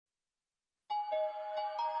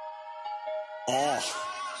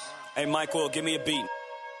Hey, Michael, give me a beat.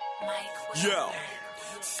 Yo.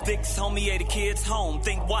 Sticks, homie, 80 kids home.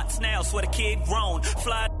 Think Watts now, swear the kid grown.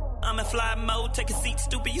 Fly, I'm in fly mode. Take a seat,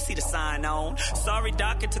 stupid, you see the sign on. Sorry,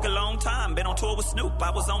 doc, it took a long time. Been on tour with Snoop,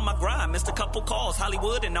 I was on my grind. Missed a couple calls,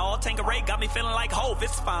 Hollywood and all. Tanqueray got me feeling like Hov,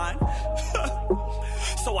 it's fine.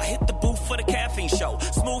 So I hit the booth for the Caffeine Show.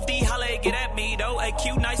 Smooth D, holla, get at me, though.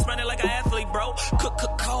 AQ, nice running like an athlete, bro.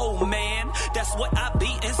 Cold, man. That's what I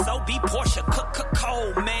be, and so be Porsche.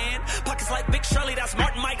 Cold, man. Pockets like Big Shirley, that's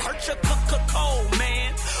Martin Mike hurt you. Cold,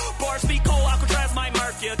 man. Bars be cold, Alcatraz might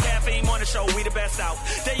murk you. Caffeine Morning Show, we the best out.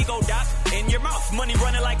 There you go, Doc, in your mouth. Money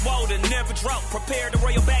running like water, never drought. Prepare the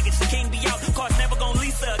royal baggage, the king be out. Cars never gon'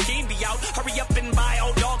 Lisa, king be out. Hurry up and buy,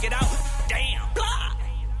 old dog, get out. Damn, blah.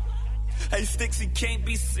 Hey, Sticks, he can't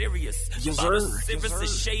be serious. Yes, sir. Serious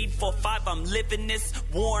is shade for 5. I'm living this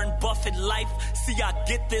Warren Buffett life. See, I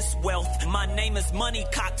get this wealth. My name is Money,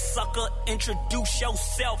 cocksucker. Introduce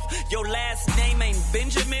yourself. Your last name ain't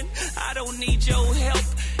Benjamin. I don't need your help.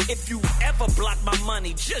 If you ever block my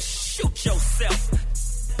money, just shoot yourself.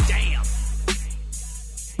 Damn.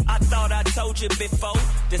 I thought I told you before.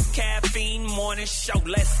 This Caffeine Morning Show.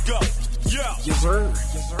 Let's go. Yeah. Yes, sir.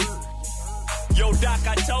 Yes, sir. Yo, Doc,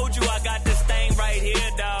 I told you I got this thing right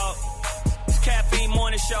here, dog. It's Caffeine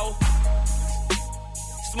Morning Show.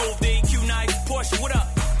 Smooth D, Q Nice, Porsche, what up?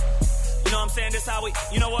 You know what I'm saying? This how we,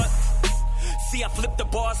 you know what? See, I flip the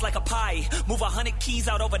bars like a pie. Move 100 keys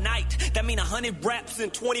out overnight. That mean 100 raps in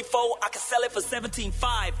 24. I can sell it for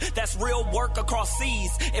 17.5. That's real work across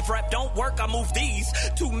seas. If rap don't work, I move these.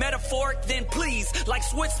 Too metaphoric, then please. Like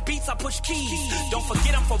Swiss beats, I push keys. Don't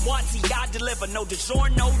forget I'm from Watsy, I deliver. No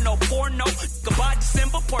DiGiorno, no porno. Goodbye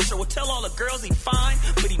December. Porsche will tell all the girls he fine,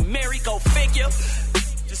 but he married, go figure.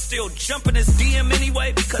 Just still jumping his DM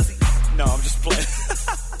anyway because he... No, I'm just playing.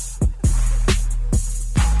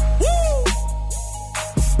 Woo!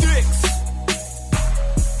 Sticks.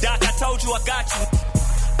 Doc, I told you I got you.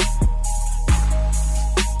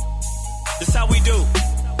 This how we do.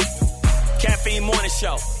 Caffeine Morning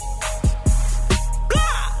Show.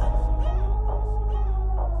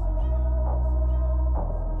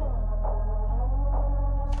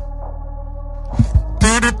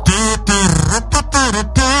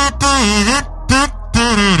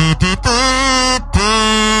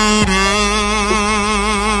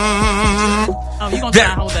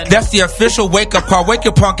 That's the official wake-up call. Wake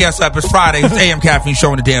your punk ass up. It's Friday. It's AM Caffeine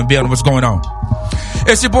Show in the damn building. What's going on?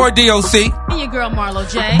 It's your boy DOC. And your girl Marlo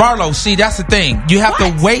J. Marlo, see, that's the thing. You have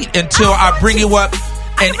to wait until I bring you up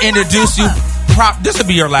and introduce you. This will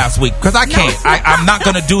be your last week because I can't. I'm not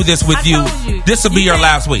going to do this with you. This will be your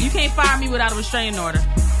last week. You can't fire me without a restraining order.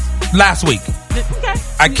 Last week. Okay.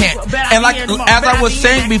 I can't. And like as I was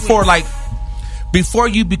saying before, like, before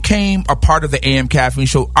you became a part of the AM Caffeine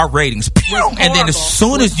Show, our ratings, and then as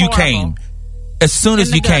soon as you came, it's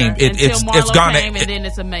gone. And then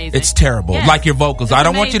it's amazing. It's terrible. Yes. Like your vocals. I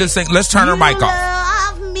don't want you to sing. Let's turn her mic off.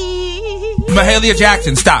 Mahalia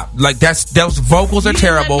Jackson, stop. Like those vocals are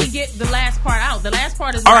terrible. Let me get the last part out. The last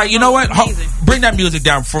part is all right. You know what? Bring that music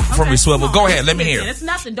down for me, Swivel. Go ahead. Let me hear. It's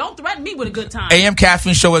nothing. Don't threaten me with a good time. AM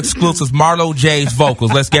Caffeine Show exclusives. Marlo J's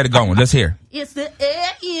vocals. Let's get it going. Let's hear. It's the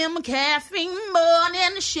AM Caffeine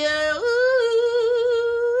Morning Show.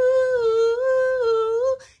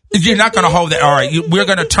 You're not going to hold that. All right. We're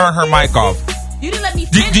going to turn her mic off. You didn't let me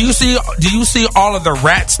finish. Do you see all of the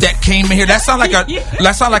rats that came in here? That sound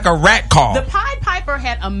like a rat call. The Pied Piper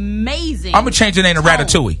had amazing. I'm gonna change the name to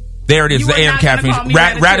Ratatouille. There it is. The AM Caffeine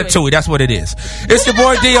Ratatouille. That's what it is. It's your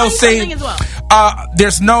boy DOC.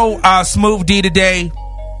 There's no Smooth D today.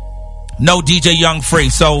 No DJ Young Free.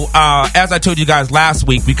 So as I told you guys last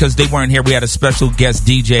week, because they weren't here, we had a special guest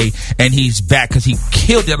DJ, and he's back because he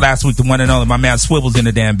killed it last week. The one and only, my man Swivel's in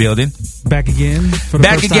the damn building. Back again. For the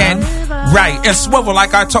first time. Right. And Swivel,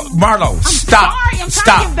 like I told Marlo, stop. I'm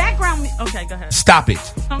sorry. I'm background. Okay, go ahead. Stop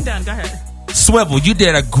it. I'm done. Go ahead. Swivel, you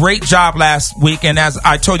did a great job last week, and as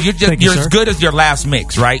I told you, you're as good as your last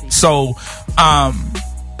mix, right? So,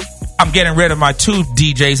 I'm getting rid of my two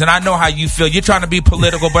DJs, and I know how you feel. You're trying to be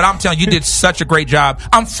political, but I'm telling you, you did such a great job.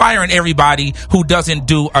 I'm firing everybody who doesn't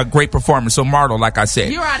do a great performance. So, Marlo, like I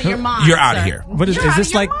said, you're out of your mind. You're out of here. What is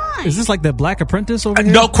this like? Mind. Is this like the Black Apprentice over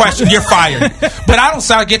here? No question, you're fired. But I don't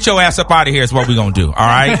sound. Get your ass up out of here is what we're gonna do. All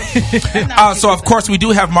right. So, of course, we do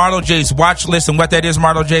have Marlo J's watch list, and what that is,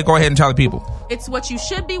 Marlo J. Go ahead and tell the people. It's what you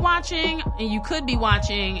should be watching, and you could be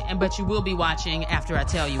watching, but you will be watching after I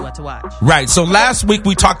tell you what to watch. Right. So last week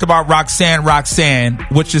we talked about Roxanne,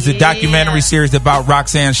 which is a documentary series about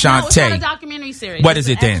Roxanne Shante. No, it's not a documentary series. What is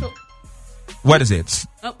it then? What is it?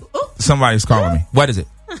 Somebody's calling me. What is it?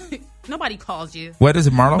 Nobody calls you. What is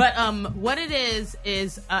it, Marlo? But what it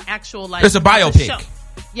is actual like. It's a biopic.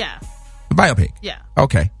 Yeah. A biopic. Yeah.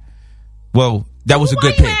 Okay. Well, that was a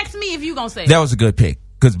good pick. Why you ask me if you gonna say that was a good pick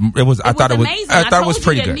because it was. I thought amazing. I thought it was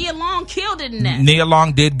pretty good. Nia Long killed it in that. Nia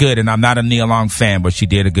Long did good, and I'm not a Nia Long fan, but she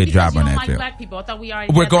did a good job on that like film. Black people. I thought we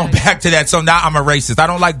already. We're going back to that. So now I'm a racist. I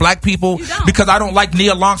don't like black people because I don't like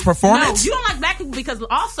Nia Long's performance. No, you don't like black people because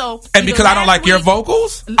also and because I don't like your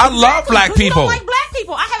vocals. I love black people. You don't like black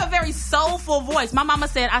people. I have a very soulful voice. My mama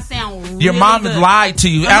said I sound really your mom good. lied to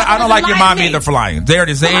you. I don't like your mom either for lying. There it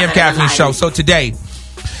is. The AM Caffeine Show. So today,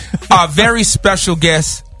 a very special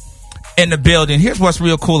guest in the building. Here's what's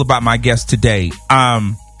real cool about my guest today.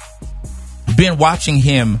 Been watching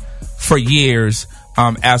him for years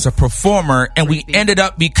as a performer, and we ended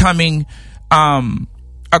up becoming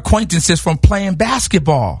acquaintances from playing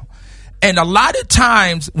basketball. And a lot of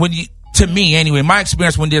times when you, to me anyway, my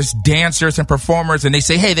experience when there's dancers and performers and they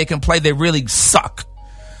say, hey, they can play, they really suck.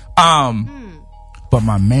 But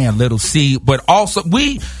my man, Little C, but also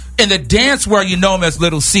in the dance world, you know him as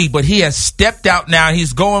Little C, but he has stepped out now.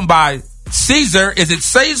 He's going by Caesar. Is it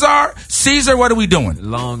Cesar? Caesar, what are we doing?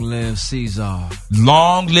 Long live Caesar.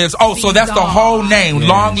 Long live. Oh, Caesar. So that's the whole name. Yeah,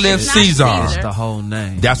 long live Caesar. That's the whole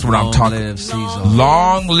name. That's what I'm talking about. Caesar.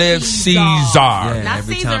 Long live Caesar. Yeah, not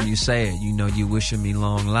every Caesar. time you say it, you know you wishing me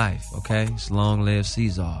long life. Okay, it's long live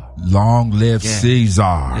Caesar. Long live Caesar.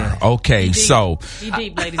 Yeah. Okay, deep. so he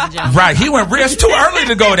deep, ladies and gentlemen. Right, he went real. It's too early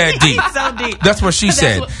to go that deep. So deep. That's what she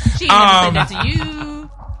said. She said that to you.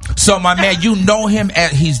 So my man, you know him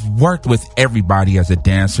as he's worked with everybody as a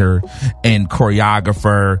dancer and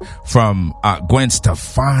choreographer, from Gwen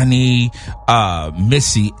Stefani,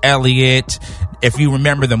 Missy Elliott. If you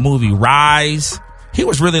remember the movie Rise, he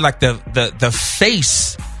was really like the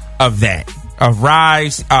face of that. Of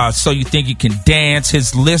Rise, So You Think You Can Dance.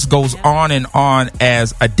 His list goes on and on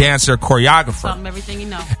as a dancer choreographer. Tell him everything you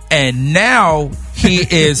know. And now he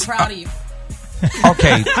is proud of you.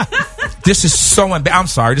 Okay, this is so I'm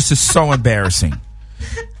sorry, this is so embarrassing.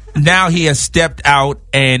 Now he has stepped out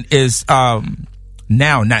and is now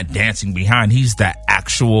not dancing behind. He's the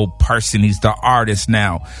actual person. He's the artist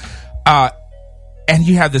now. And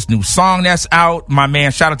you have this new song that's out. My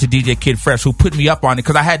man, shout out to DJ Kid Fresh, who put me up on it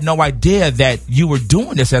because I had no idea that you were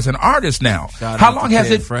doing this as an artist now. How long has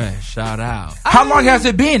it Fresh? Shout out. How long has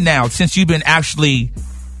it been now since you've been actually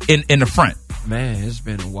in the front? Man, it's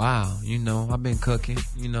been a while. You know, I've been cooking.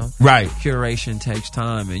 You know, right. Curation takes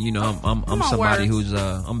time, and you know, I'm somebody who's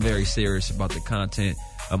I'm very serious about the content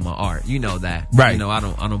of my art. You know that, right? You know, I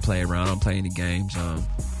don't play around. I don't play any games.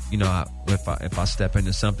 You know, if I step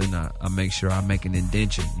into something, I make sure I make an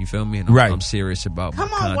indention. You feel me? And I'm serious about my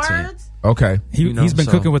content. Words. Okay. He's been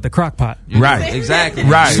cooking with the crock pot. Right. Exactly.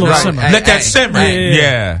 Right. Simmer. Let that simmer.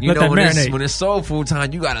 Yeah. You know, when it's soul food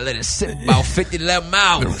time, you gotta let it sit about 50 to 11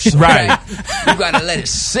 hours. Right. You gotta let it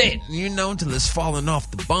sit, you know, until it's falling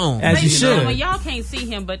off the bone. As you should. Well, y'all can't see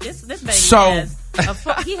him, but this baby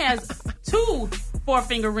he has 2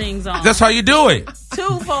 4-finger rings on. That's how you do it.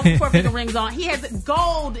 2 4-finger rings on. He has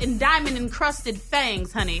gold and diamond encrusted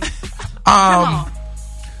fangs, honey. Come on.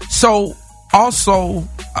 So also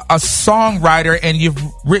a songwriter, and you've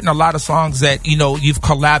written a lot of songs that, you know, you've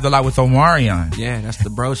collabed a lot with Omarion. Yeah, that's the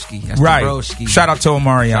broski. That's right. The broski. Shout out to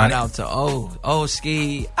Omarion. Shout out to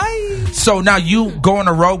Oski. So now you go on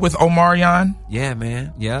the road with Omarion? Yeah,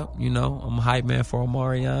 man. Yeah, you know, I'm a hype man for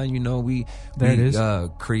Omarion. You know, we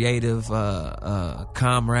creative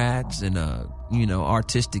comrades and you know,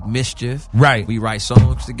 artistic mischief. Right. We write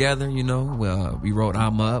songs together, you know. We wrote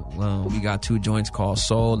I'm Up. We got 2 joints called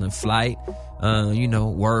Soul and Flight. You know,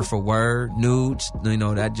 Word for Word, Nudes, you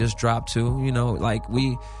know, that just dropped too. You know, like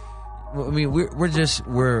we're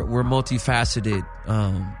multifaceted,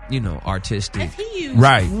 you know, artistic.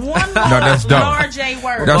 Right. One no, that's dope. large A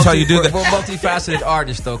word. That's how you do that. We're multifaceted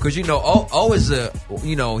artists though, because you know, O is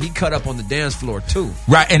you know, he cut up on the dance floor too.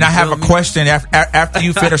 Right, and I have a question after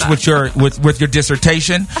you finish with your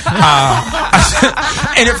dissertation.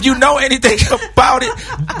 And if you know anything about it,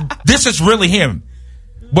 this is really him.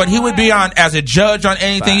 But he would be on as a judge on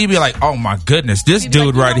anything. He'd be like, "Oh my goodness, this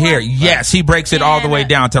dude right here." Yes, he breaks it all the way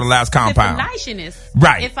down to the last compound. Right.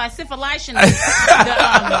 If I syphilitionize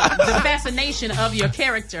the fascination of your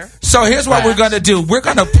character. So here's what we're gonna do. We're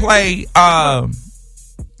gonna play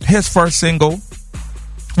his first single.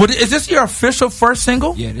 Is this your official first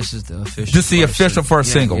single? Yeah, this is the official. This is the official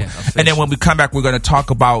first single. Yeah, official. And then when we come back, we're going to talk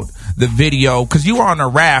about the video, because you were on a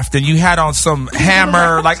raft and you had on some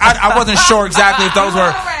hammer. Like I wasn't sure exactly if those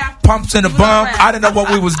were pumps in the bump. I didn't know what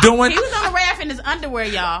we was doing. He was on a raft in his underwear,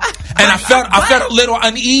 y'all. I felt a little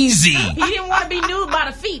uneasy. He didn't want to be nude by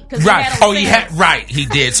the feet. Right. He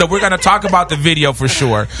did. So we're going to talk about the video for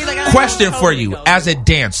sure. Question for you as a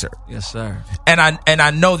dancer. Yes, sir. And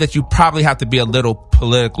I know that you probably have to be a little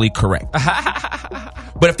politically correct.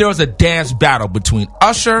 But if there was a dance battle between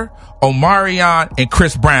Usher, Omarion, and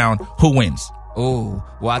Chris Brown, who wins? Oh,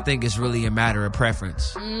 well, I think it's really a matter of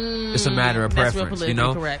preference. It's a matter of preference, you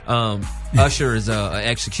know. Correct. Usher is an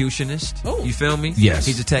executionist. Ooh. You feel me? Yes.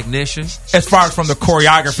 He's a technician. As far as from the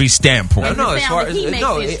choreography standpoint. No, as far as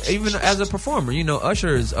even as a performer, you know,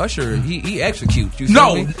 Usher. He executes. You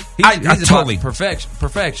feel me? I totally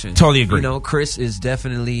perfection. Totally agree. You know, Chris is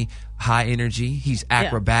definitely high energy. He's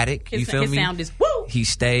acrobatic. His, you feel his me? Sound is woo. He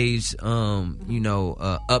stays,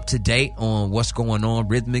 up to date on what's going on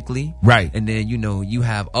rhythmically. Right. And then, you know, you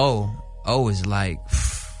have he's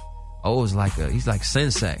like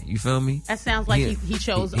sensei. You feel me? That sounds like he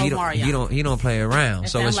chose Omarion. He don't play around.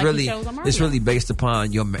 So it's really based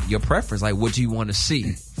upon your preference. Like, what do you want to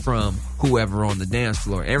see from whoever on the dance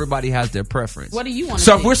floor? Everybody has their preference. What do you want to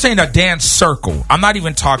see? So if we're saying a dance circle, I'm not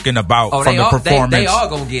even talking about from the performance. They all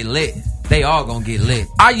gonna get lit.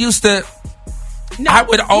 I used to. I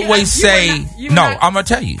would always say I'm gonna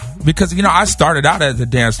tell you because I started out as a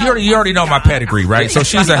dancer. You already know my pedigree, right? So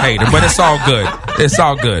she's a hater, but it's all good. It's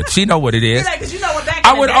all good. She know what it is.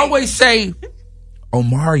 I would always say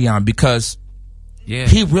Omarion because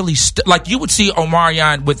he really like you would see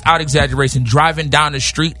Omarion without exaggeration driving down the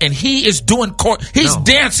street and he is doing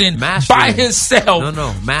dancing by himself.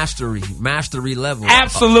 No, mastery level.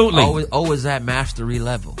 Absolutely, always at mastery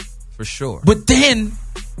level for sure. But then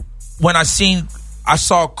when I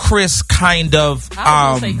saw Chris kind of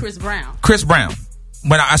I was gonna say Chris Brown. Chris Brown.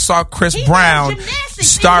 When I saw Chris Brown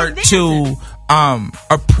start to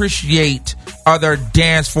appreciate other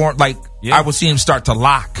dance forms, like I would see him start to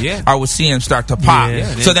lock. Yeah. I would see him start to pop. Yeah.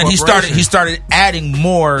 So then he started adding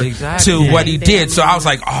more to what he did. So I was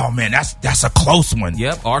like, oh man, that's a close one.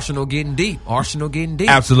 Yep. Arsenal getting deep.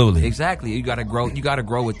 Absolutely. Exactly. You gotta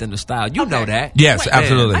grow within the style. You know that. Yes,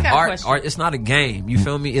 absolutely. Art it's not a game. You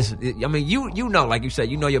feel me? You know, like you said,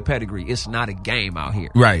 you know your pedigree. It's not a game out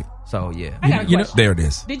here. Right. So yeah. I got a question. There it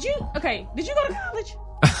is. Did you go to college?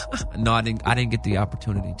 No, I didn't get the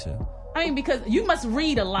opportunity to. I mean, because you must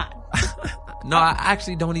read a lot. No, I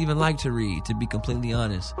actually don't even like to read, to be completely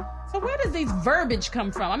honest. So where does these verbiage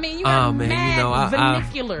come from? I mean, you have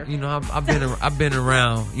vernacular. I've been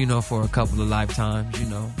around, for a couple of lifetimes.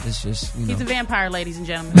 It's just, He's a vampire, ladies and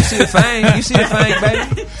gentlemen. You see the fame? You see the fame,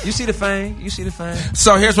 baby? You see the fame?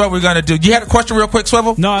 So here's what we're gonna do. You had a question, real quick,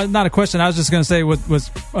 Swivel? No, not a question. I was just gonna say what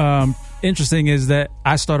was interesting is that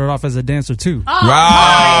I started off as a dancer too. Oh,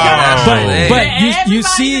 right. But you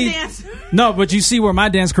see, but you see where my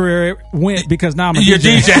dance career went because now I'm a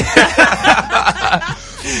DJ.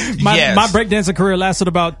 My breakdancing career lasted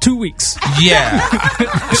about 2 weeks. Yeah.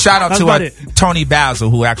 Shout out to Tony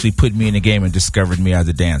Basil, who actually put me in the game and discovered me as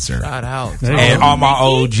a dancer. Shout out. And all my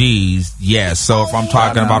OGs. Yes. So if I'm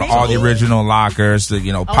talking about all the original lockers,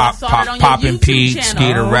 Pop and Pete,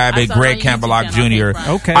 Skeeter Rabbit, Greg Campbellock Jr.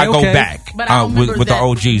 I go back with the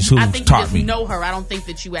OGs who taught me. Know her. I don't think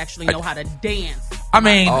that you actually know how to dance. I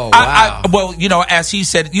mean, as he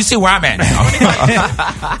said, you see where I'm at now.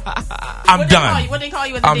 I'm done. What they call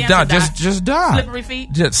you as a I'm dancer? done. Just done. Slippery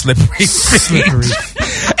feet? Just slippery feet.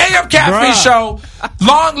 AM Caffeine Show.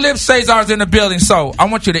 LongliveCzar's in the building. So I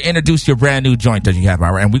want you to introduce your brand new joint that you have,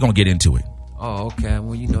 all right? And we're going to get into it. Oh, okay.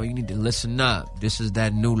 Well, you need to listen up. This is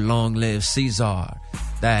that new LongliveCzar.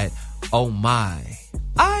 That, oh my.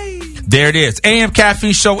 There it is. AM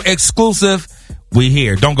Caffeine Show exclusive. We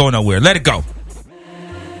here. Don't go nowhere. Let it go.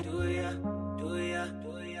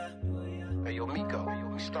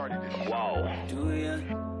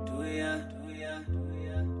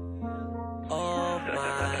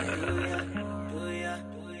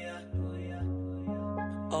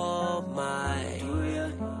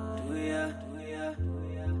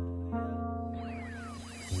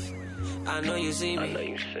 I know you see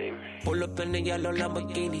me. Pull up in the yellow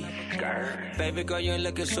Lamborghini. Baby girl, you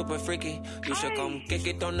looking super freaky. You should come kick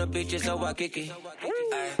it on the beaches of Waikiki.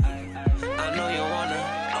 I know you wanna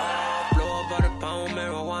blow about a pound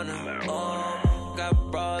marijuana.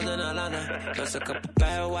 Got bras in Atlanta. Just a couple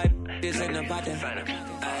bad white bitches in the bottom.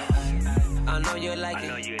 I know you like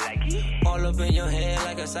it. All up in your head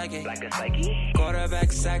like a psychic.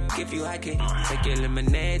 Quarterback sack if you like it. Take your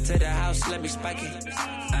lemonade to the house, let me spike it.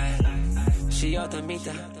 She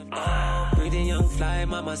automita, pretty young fly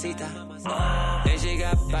mamacita. And she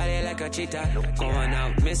got body like a cheetah. Going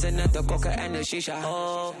out missing at the coca and the shisha.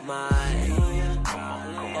 Oh my,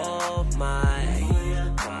 oh my,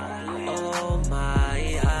 oh my.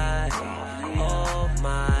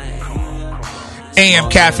 AM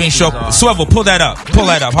Caffeine Show. Swivel, pull that up. Pull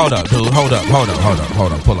that up. Hold up, dude. Hold up.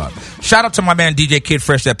 Pull up. Shout out to my man DJ Kid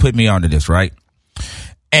Fresh that put me onto this, right?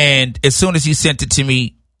 And as soon as he sent it to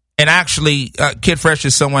me, and actually, Kid Fresh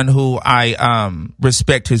is someone who I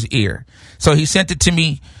respect his ear. So he sent it to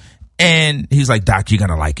me, and he's like, Doc, you're going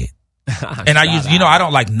to like it. And I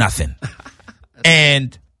don't like nothing.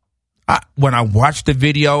 And when I watched the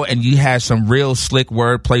video and you had some real slick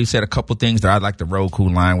wordplay, you said a couple things that I like. The Roku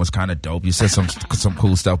line was kind of dope. You said some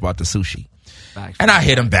cool stuff about the sushi. And I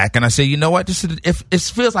hit him back and I said, you know what? It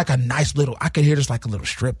feels like a nice little, I could hear this like a little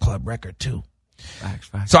strip club record too.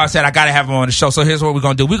 So I said, I got to have him on the show. So here's what we're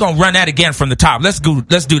going to do. We're going to run that again from the top. Let's do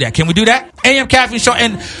that. Can we do that? AM Caffeine Show.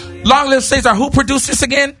 And Long Live Cesar. Who produced this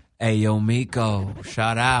again? Hey, yo, Miko.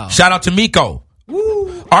 Shout out. Shout out to Miko.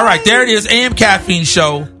 Woo. All right, there it is. AM Caffeine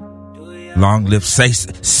Show. Long Live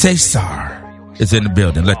Cesar is in the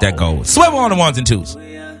building. Let that go. Swivel on the ones and twos.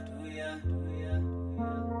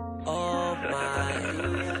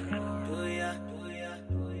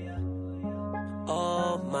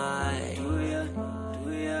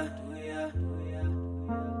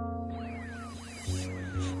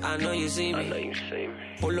 I know you see me.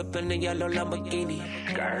 Pull up in the yellow Lamborghini.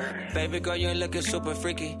 Baby girl, you're looking super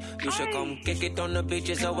freaky. You should come kick it on the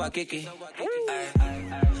beaches, so I kick it.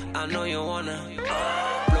 I know you wanna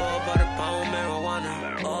blow up all the pound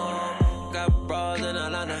marijuana. Got bras in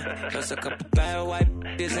Atlanta. Plus a couple bad white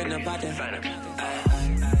bitches in the bottom.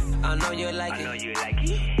 I know you like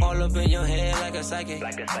it. All up in your head like a psychic.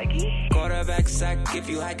 Quarterback sack if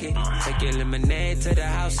you like it. Take your lemonade to the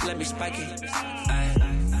house, let me spike it.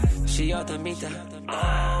 She ought to meet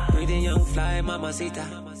her. Pretty young fly mamacita.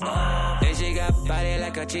 And she got body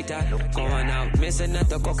like a cheetah. Going out missing at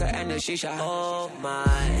the coca and the shisha. Oh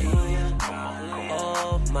my,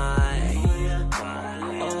 oh my,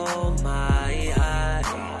 oh my,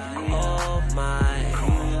 oh my.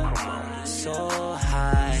 So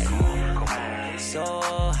high, so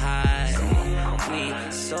high, we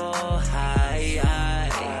so high,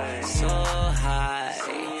 so high.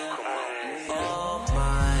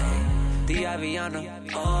 Aviano,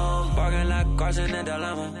 bargain like Carson and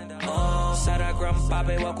Delamo. Said I gram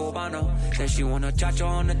Bobby Cubano. Said she wanna cha-cha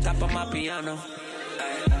on the top of my piano.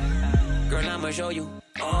 Girl, I'ma show you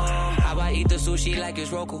how I eat the sushi like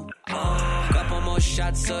it's Roku. Couple more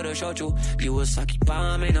shots of the shochu. You a sake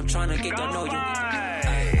bomb and I'm tryna get to know you.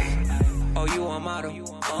 Oh, you a model.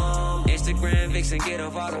 Instagram vixen, get a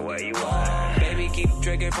photo. Where you are? Baby, keep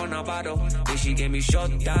drinking from the bottle. Then she gave me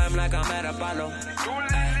short time like I'm at Apollo.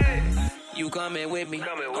 You coming with me?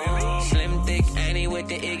 Slim, thick, Annie with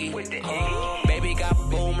the Iggy. Baby got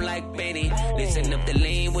boom like Benny. Listen up the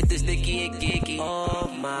lane with the sticky icky. Oh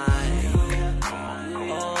my,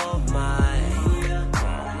 oh my,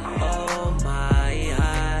 oh my,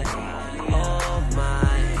 oh my.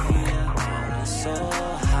 So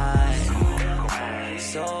high,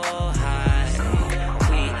 so high,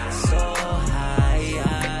 we so high,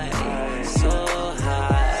 so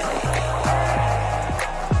high.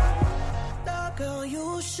 Girl,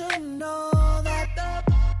 you should know that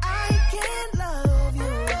I can't love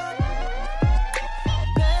you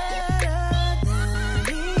better than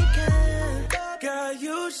he can. Girl,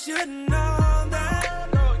 you should know that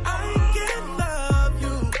I can love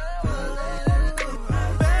you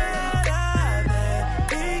better than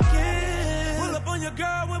he can. Pull up on your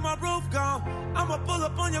girl with my roof gone. I'ma pull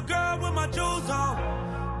up on your girl with my jewels on.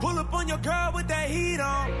 Pull up on your girl with that heat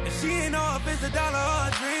on. And she ain't know if it's $1 or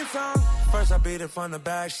a dream song. First I beat it from the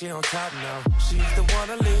back, she on top now. She used to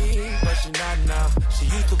wanna leave, but she not now. She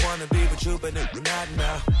used to wanna be with you, but not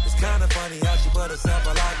now. It's kinda funny how she put herself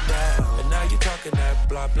a lockdown. And now you talking that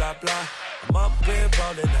blah, blah, blah. I'm up here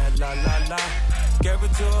rolling that la, la, la. Gave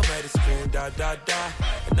it to her, made it scream da, da, da.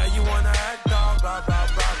 And now you wanna act dog, blah, blah,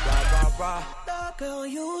 blah, blah, blah, blah. Girl,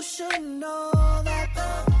 you should know that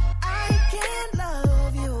I can't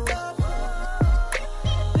love you.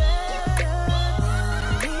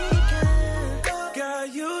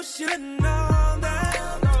 You should know that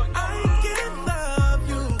I can love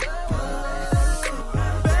you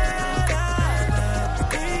better.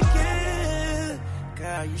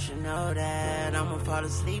 Girl, you should know that I'ma fall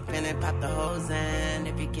asleep and then pop the hose in.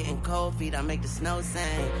 If you're getting cold feet, I'll make the snow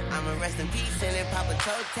sing. I'ma rest in peace and then pop a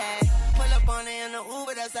toe tag. Pull up on it in the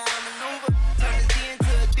Uber, that's how I maneuver. Turn the D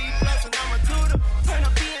into a D plus and I'm a tutor. Turn a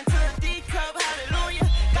B into a D cup, hallelujah.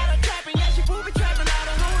 Got her clapping, yeah, she booby trapping out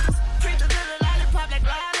of hooters. Treat the little lollipop like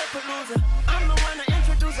Lollapalooza. I'm the one to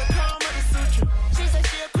introduce a Kama the Sutra. She said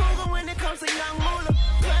she a cougar when it comes to young moolah.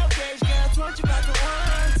 12 gauge girl, 20 got the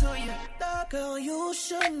one to you. Girl, you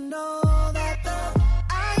should know that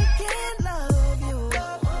I can't love you.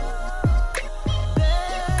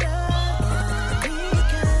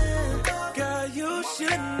 You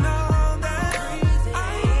should know that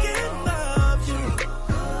I can love you.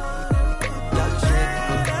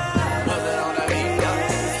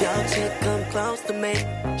 Your chick come close to me.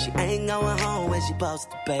 She ain't going home when she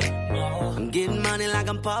supposed to be. I'm getting money like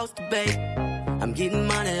I'm supposed to be. I'm getting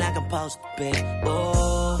money like I'm supposed to be.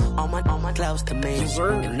 Oh, all my close to me.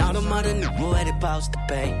 And all the mother niggas where they supposed to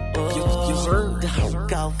be. Oh, the whole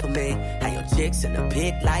go for me. How your chicks in the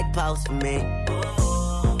pic like post for me.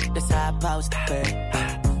 Oh, that's how I supposed to be.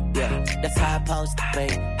 Yeah, that's how I supposed to be.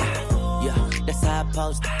 Yeah, that's how I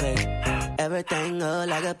supposed to be. Everything look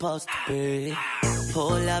like it's supposed to be.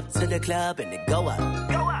 Pull up to the club and it go up.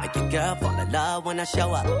 Make your girl fall in love when I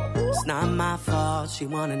show up. It's not my fault, she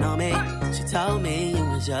wanna know me. She told me you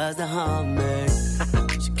was just a hummer.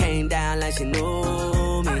 She came down like she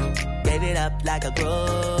knew me. Gave it up like a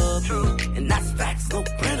groupie. And that's facts, no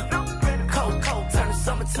printer. Cold, turn the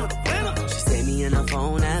summer to the winter. She saved me in her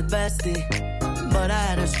phone at bestie, but I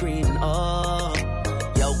had her screaming, oh.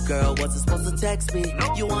 Yo, girl, wasn't supposed to text me.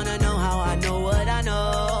 You wanna know how I know what I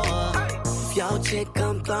know? If your chick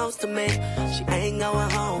come close to me, she ain't going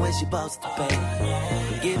home when she supposed to be.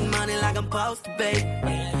 I'm getting money like I'm supposed to be.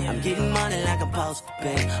 I'm getting money like I'm supposed to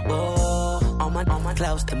be. Oh, all my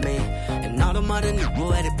close to me. And all the mother niggas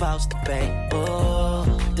where they supposed to be. Oh,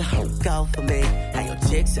 the whole go for me. How your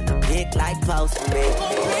chicks in the pic like post for me.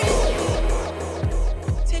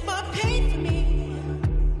 Take my pain for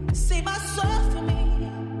me. Save my soul for me.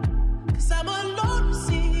 Cause I'm alone to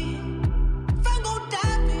see. If I'm gon'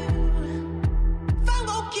 die for you, if I'm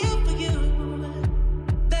gon' kill for you,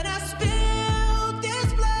 then I spill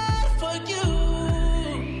this blood for you.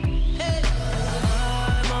 Hey.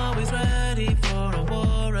 I'm always ready for a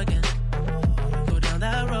war again. Go down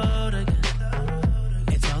that road again.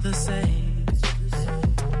 It's all the same.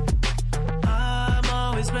 I'm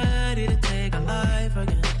always ready to take a life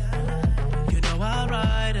again. You know I'll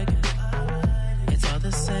ride again. It's all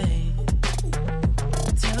the same.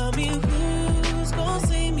 Tell me who's gonna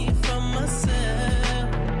save me from myself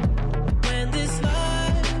when this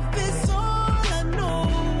life is all I know.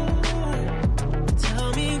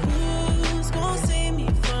 Tell me who's gonna save me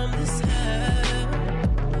from this hell.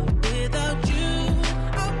 Without you,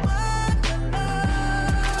 I'm alone.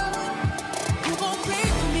 You gon' pray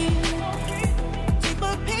for me, take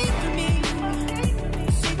my pain for me,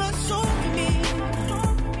 save my soul for me.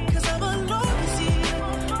 Cause I'm alone to see.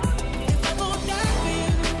 If I'm gon' die for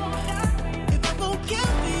you, if I'm gon' kill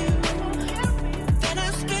for you, then I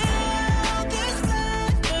spill this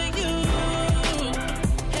blood for you.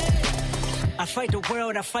 I fight the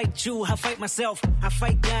world, I fight you, I fight myself, I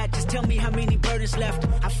fight God, just tell me how many burdens left.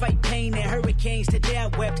 I fight pain and hurricanes, today I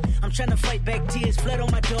wept. I'm trying to fight back tears, flood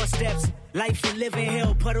on my doorsteps. Life and living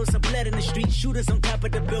hell, puddles of blood in the street, shooters on top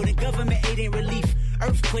of the building, government aid ain't relief.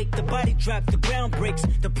 Earthquake, the body drop, the ground breaks,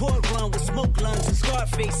 the poor run with smoke lungs and scar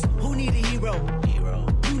face. Who need a hero?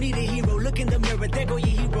 You need a hero, look in the mirror, there go your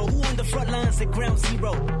hero. Who on the front lines at ground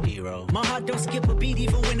zero? My heart don't skip a beat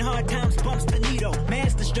even when hard times bumps the needle.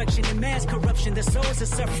 Mass destruction and mass corruption, the souls of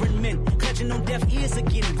suffering men. Clutching on deaf ears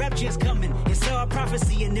again, rapture's coming. It's all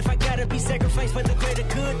prophecy, and if I gotta be sacrificed for the greater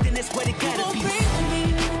good, then that's what it gotta be. Pray for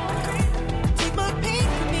me, take my pain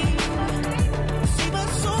for me, save my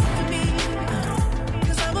soul for me.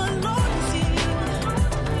 Cause I'm alone to see.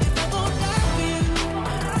 If I'm gon' die for you,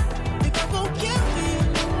 if I'm gon' kill for you,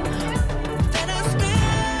 then I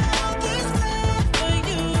spill this blood for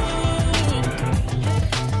you.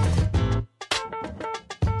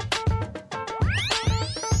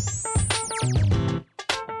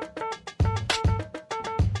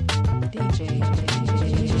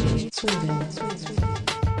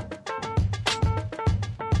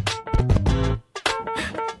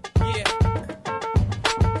 Yeah.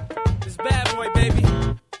 This bad boy, baby.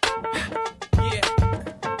 Yeah.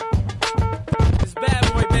 This bad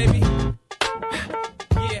boy, baby.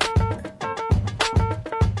 Yeah.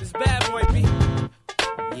 This bad boy, baby.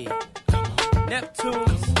 Yeah. Come on.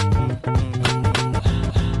 Neptunes.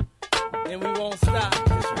 And we won't stop.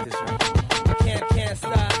 Can't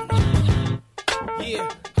stop. Yeah.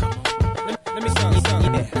 Let me start.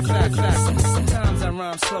 Sometimes I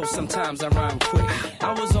rhyme slow, sometimes I rhyme quick.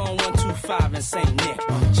 I was on 125 in St. Nick,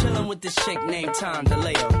 chilling with this chick named Tom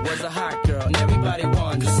DeLeo. Was a hot girl, and everybody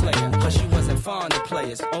wanted to slay her, but she wasn't fond of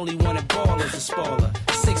players, only wanted ballers to spoil her.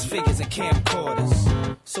 6 figures and camcorders.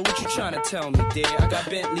 So what you trying to tell me, dear? I got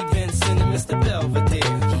Bentley, Benson, and Mr.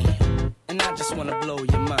 Belvedere, and I just wanna blow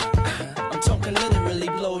your mind. I'm talking literally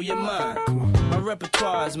blow your mind. My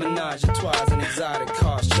repertoire is menage a trois and exotic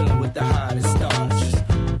cars, chilling with the hottest stars.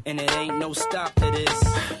 And it ain't no stop to this.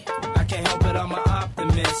 I can't help it, I'm an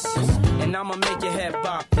optimist. And I'ma make your head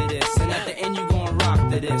bop to this. And at the end you gon'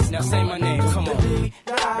 this. Now say my name, come on. The D,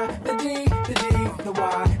 the I, the D, the D, the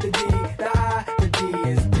Y, the D, the I, the D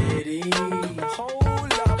is Diddy.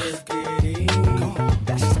 Hold up, it's Diddy.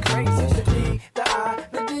 That's just crazy. The D, the I,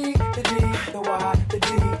 the D, the D, the Y, the D,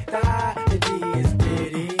 the I, the D is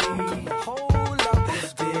Diddy. Hold up,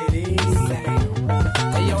 it's Diddy.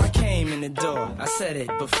 Hey yo, I came in the door, I said it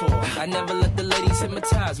before. I never let the ladies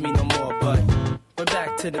hypnotize me no more, but we're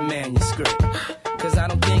back to the manuscript. Cause I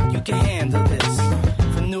don't think you can handle this.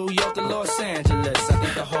 From New York to Los Angeles, I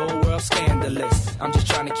think the whole world's scandalous. I'm just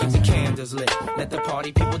trying to keep the candles lit. Let the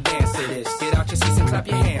party people dance to this. Get out your seats and clap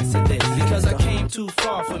your hands to this. Because I came too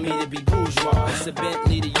far for me to be bourgeois. It's a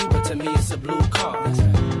Bentley to you, but to me it's a blue car.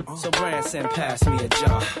 So Branson, pass me a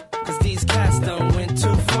jar. Cause these cats done went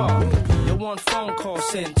too far. Your one phone call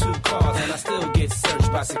sent 2 cars, and I still get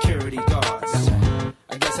searched by security guards.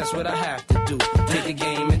 I guess that's what I have to do. Take the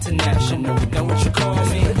game international. Know what you call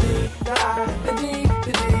me? The D, the I, the D,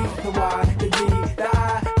 the D, the Y, the D, the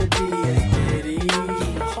I, the D is Diddy.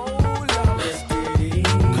 Hold up, it's Diddy.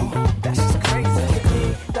 That's just crazy. The D,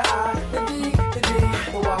 the I, the D, the D,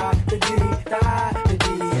 the Y, the D, the I, the D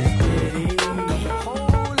is Diddy.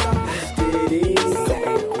 Hold up, it's Diddy.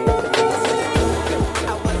 I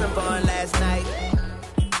wasn't born last night.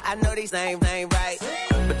 I know these names ain't right.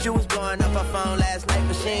 But you was blowing up her phone last night,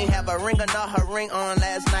 but she ain't have a ring or not her ring on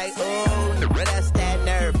last night. Ooh, but that's that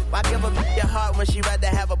nerve. Why give a bitch your heart when she rather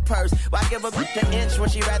have a purse? Why give a bitch an inch when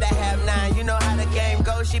she rather have 9? You know how the game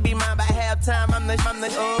goes, she be mine by halftime. I'm the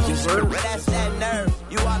ooh, but that's that nerve.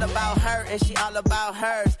 You all about her and she all about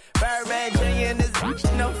hers. Birdman Jr. and this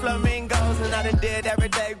bitch, no flamingos, and I done did every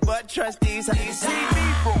day but trust these. How you see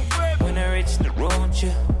me from When I reach the road,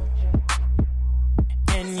 you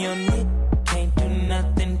and your knee can't do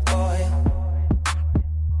nothing for you.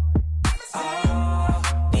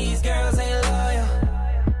 Oh, these girls ain't loyal.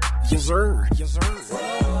 Yes, sir. Yes, sir.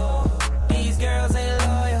 Whoa, these girls ain't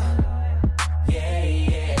loyal. Yeah,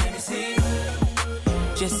 yeah. Let me see.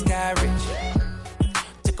 Just got rich.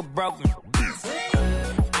 Took a broken.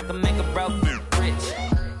 I can make a broken rich,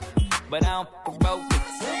 but I don't fuck a broken.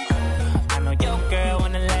 I know your girl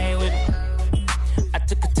wanna lay with me. I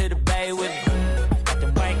took her to the bay with me.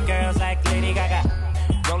 Girls like Lady Gaga,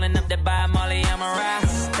 rolling up that by Molly, I'm a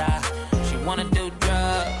Rasta. She wanna do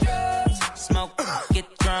drugs, smoke, get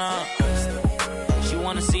drunk. She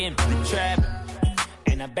wanna see him in the trap,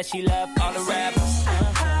 and I bet she love all the rappers.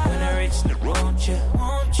 When I reach the road,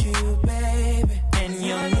 want you, baby, and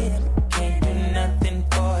your lip can't do nothing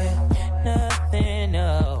for you, nothing,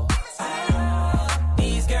 no.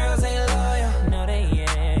 These girls ain't loyal, no they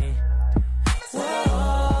ain't.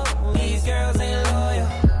 Whoa, these girls ain't loyal.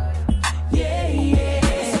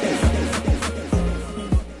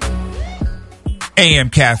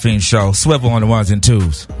 AM Caffeine Show, swivel on the ones and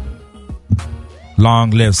twos.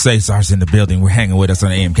 Long live Cesar's in the building. We're hanging with us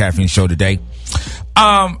on the AM Caffeine Show today.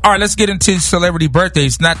 All right, let's get into celebrity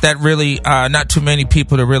birthdays. Not that really, not too many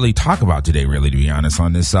people to really talk about today, really, to be honest,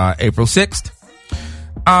 on this April 6th.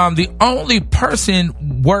 The only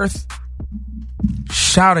person worth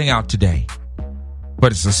shouting out today,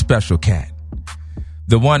 but it's a special cat.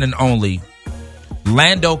 The one and only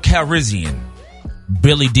Lando Calrissian.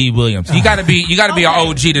 Billy D. Williams. You gotta be an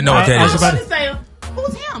OG to know what that is. I was about to say,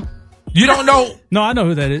 who's him? You don't know? No, I know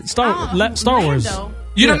who that is. Star Wars.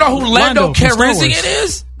 You don't know who Lando Calrissian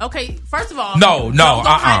is? Okay, first of all, no,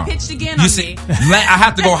 high pitched again. You see, I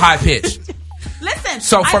have to go high pitched. Listen,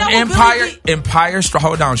 so from Empire,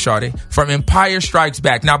 hold on, Shawty. From Empire Strikes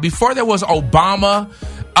Back. Now, before there was Obama,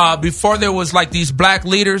 before there was like these black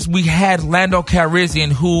leaders, we had Lando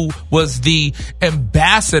Calrissian, who was the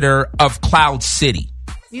ambassador of Cloud City.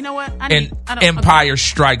 You know what? Empire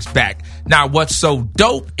Strikes Back. Now, what's so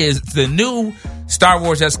dope is the new Star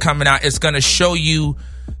Wars that's coming out. It's going to show you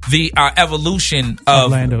the evolution of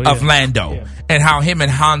Lando, and how him and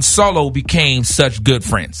Han Solo became such good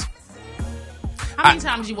friends. How many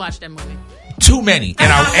times you watch that movie? Too many.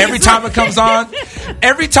 And every time it comes on,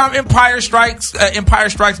 every time Empire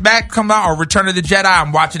Strikes Back come out, or Return of the Jedi,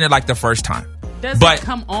 I'm watching it like the first time. Does it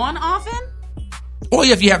come on often? Well,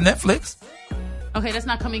 if you have Netflix. Okay, that's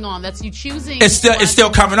not coming on. That's you choosing. It's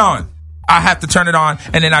still coming on. I have to turn it on,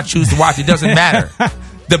 and then I choose to watch it. It doesn't matter.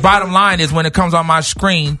 The bottom line is when it comes on my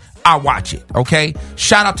screen, I watch it, okay?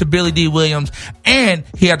 Shout out to Billy D. Williams, and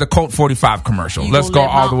he had the Colt 45 commercial. Let's go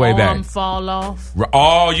all the way back. Fall off.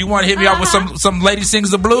 Oh, you want to hit me up with some Lady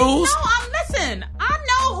Sings the Blues? No, listen. I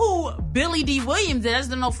know who Billy D. Williams is.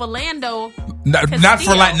 I don't know for Lando. Not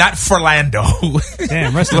for Lando.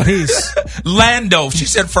 Damn, rest in peace. Lando. She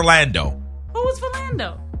said for Lando. Who was for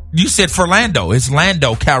Lando? You said for Lando. It's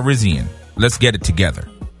Lando Calrissian. Let's get it together,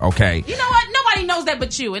 okay? You know what? Nobody Nobody knows that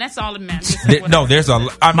but you, and that's all that matters. No, there's a.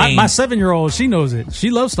 I mean, my 7-year-old, she knows it. She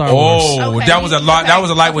loves Star Wars. Oh, okay. That was a lot. Okay. That was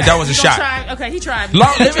a lightweight. That was a shot. Okay, he tried.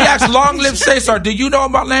 Let me ask. Long live Cesar. Do you know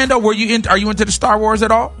about Lando? Are you into the Star Wars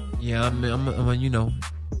at all? Yeah, I'm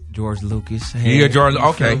George Lucas. Yeah, George.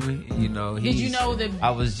 Okay. Did you know that?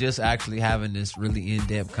 I was just actually having this really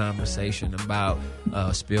in-depth conversation about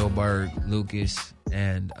Spielberg, Lucas,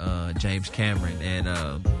 and James Cameron,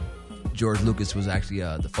 and George Lucas was actually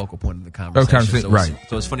the focal point of the conversation.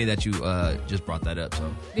 So it's funny that you just brought that up.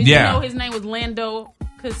 So did you know his name was Lando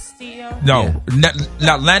Castillo? No,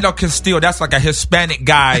 not Lando Castillo. That's like a Hispanic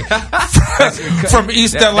guy from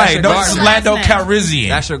East LA. No, it's Lando Calrissian.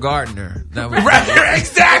 That's your gardener. Right,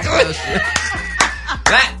 exactly.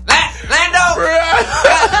 Lando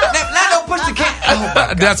push the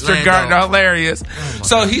can. That's your gardener. Hilarious.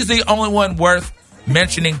 So he's the only one worth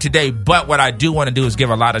mentioning today, but what I do want to do is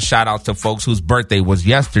give a lot of shout outs to folks whose birthday was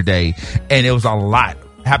yesterday, and it was a lot.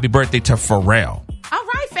 Happy birthday to Pharrell. All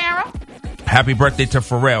right, Pharaoh. Happy birthday to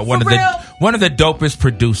Pharrell, one of the dopest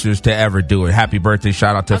producers to ever do it. Happy birthday,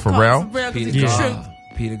 shout out to Pharrell.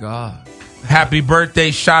 Peter God. Happy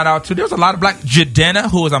birthday, shout out to. There's a lot of black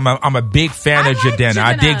Jadena, who is I'm a big fan of Jadena.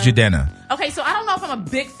 I dig Jadena. Okay, so I don't know if I'm a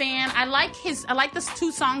big fan. I like the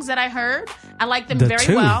 2 songs that I heard. I like them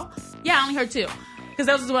very well. Yeah, I only heard 2. Because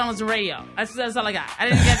that was the one on the radio. That's all I got. I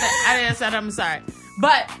didn't get that. I'm sorry.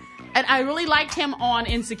 And I really liked him on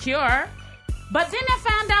Insecure. But then I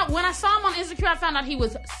found out, when I saw him on Insecure, I found out he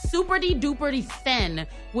was super-duper thin,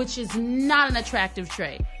 which is not an attractive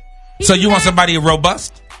trait. So you want somebody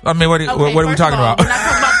robust? I mean, what are we talking about? When I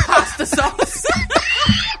talk about pasta sauce.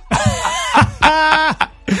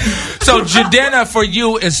 So Jadena for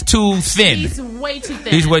you is too thin. He's way too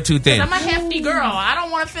thin. He's way too thin. I'm a hefty girl. I don't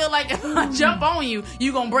want to feel like if I jump on you,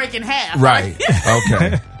 you're going to break in half. Right.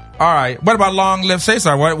 Okay. All right. What about Long Live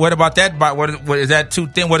Cesar? What about that? What is that too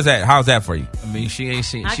thin? What is that? How's that for you? I mean, she ain't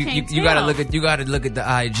seen. You gotta look at the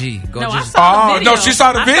IG. I saw the video. No, she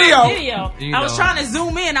saw the video. I was trying to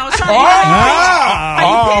zoom in. I was trying to. Are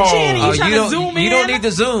you pitching? And you trying to zoom in? You don't need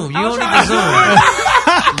to zoom. You don't need to zoom.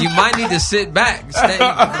 You might need to sit back, stay a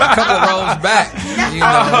couple rows back.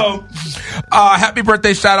 Happy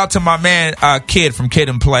birthday! Shout out to my man Kid from Kid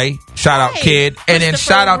and Play. Shout out Kid, and then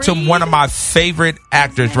shout out to one of my favorite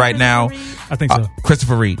actors right now. I think so.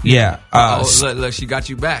 Christopher Reed. Yeah. Look, she got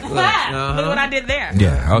you back. Look, look what I did there.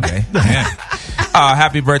 Yeah. Okay.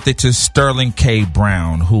 Happy birthday to Sterling K.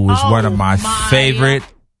 Brown, who is one of my favorite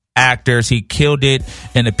actors. He killed it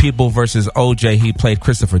in The People versus OJ. He played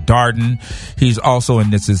Christopher Darden. He's also in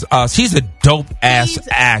This Is Us. He's a dope ass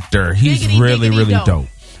actor. He's really dope.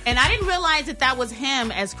 And I didn't realize that was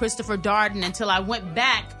him as Christopher Darden until I went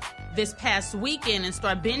back this past weekend and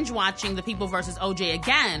started binge watching The People versus OJ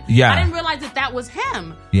again. Yeah, I didn't realize that was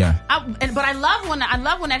him. Yeah, but I love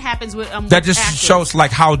when that happens with that just actors. Shows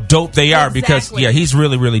like how dope they are because he's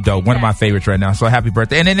really dope. One of my favorites right now. So happy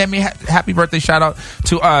birthday! And then happy birthday shout out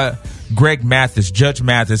to Greg Mathis, Judge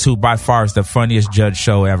Mathis, who by far is the funniest judge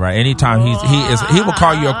show ever. Anytime he will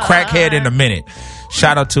call you a crackhead in a minute.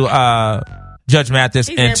 Shout out to Judge Mathis.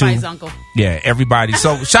 He's and everybody's uncle. Yeah, everybody.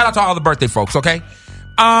 So shout out to all the birthday folks, okay?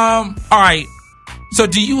 All right. So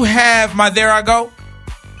do you have My There I Go?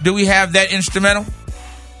 Do we have that instrumental?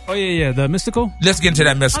 Oh, yeah. The mystical? Let's get into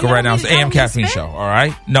that mystical right now. It's the AM Caffeine Show, all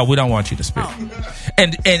right? No, we don't want you to spit.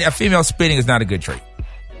 And a female spitting is not a good trait.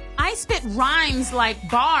 I spit rhymes like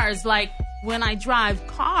bars, like when I drive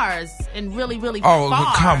cars and really far.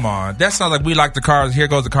 Oh, come on. That sounds like We Like the Cars. Here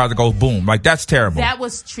goes the car that goes boom. Like, that's terrible. That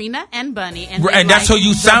was Trina and Bunny. And that's who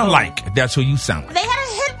you sound like. That's who you sound like. They had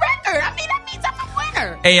a hit record. I mean, that means I'm a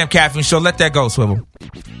winner. AM Caffeine Show. Let that go, Swivel.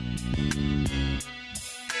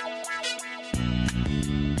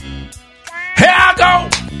 Here I go.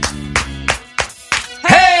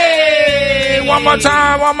 Hey, one more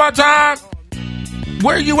time.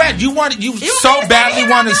 Where are you at? You so badly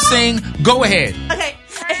want to sing. Go ahead. Okay,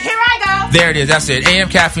 here I go. There it is. That's it. AM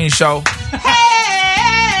Caffeine Show. Hey.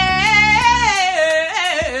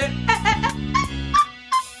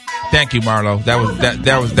 Thank you, Marlo.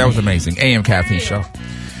 That was amazing. AM Caffeine Show.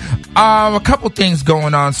 A couple things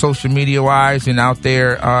going on social media wise and out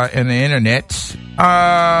there in the internet.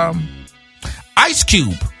 Ice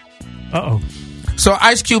Cube. So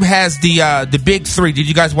Ice Cube has the Big Three. Did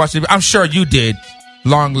you guys watch it? I'm sure you did.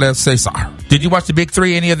 Long live Cesar. Did you watch the Big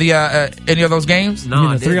Three? Any of those games? No,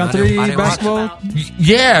 I didn't. 3-on-3 basketball.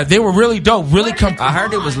 Yeah, they were really dope. Really, I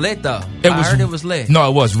heard it was lit though. I heard it was lit. No,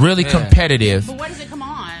 it was really competitive. But when does it come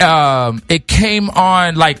on? It came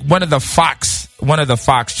on like one of the Fox the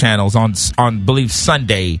Fox channels on believe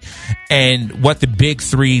Sunday, and what the Big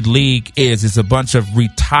Three League is a bunch of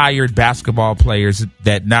retired basketball players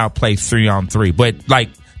that now play 3-on-3. But like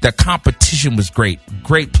the competition was great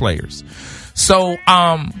players. So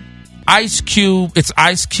Ice Cube's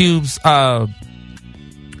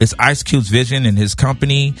vision and his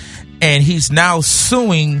company, and he's now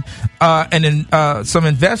suing some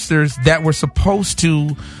investors that were supposed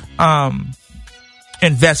to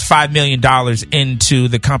invest $5 million into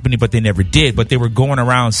the company, but they never did. But they were going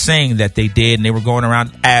around saying that they did, and they were going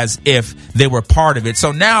around as if they were part of it.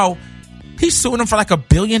 So now he's suing them for like $1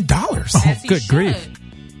 billion. Oh, good grief!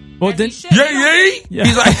 Well, then, yeah.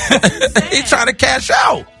 He's like, he's trying to cash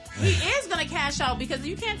out. He is going to cash out because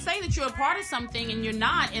you can't say that you're a part of something and you're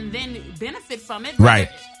not, and then benefit from it. Right.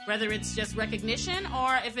 Whether it's just recognition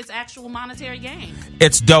or if it's actual monetary gain.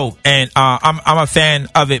 It's dope, and I'm a fan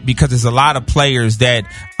of it because there's a lot of players that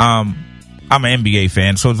I'm an NBA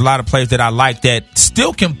fan, so there's a lot of players that I like that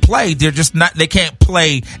still can play. They're just not. They can't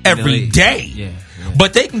play every day. Yeah.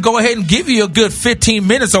 But they can go ahead and give you a good 15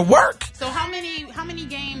 minutes of work. So how many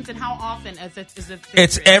games and how often is it?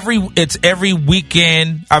 It's every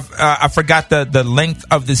weekend. I forgot the length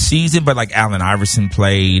of the season, but like Allen Iverson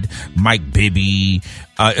played, Mike Bibby.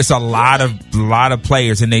 It's a lot of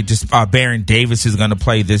players, and they just Baron Davis is going to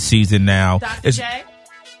play this season now. Dr. J?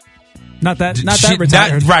 Not that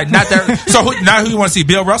retired. Not that. So now who you want to see?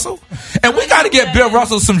 Bill Russell? And we got to get Bill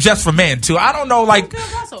Russell some Just for Men too. I don't know, like Bill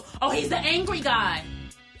Russell. Oh, he's the angry guy.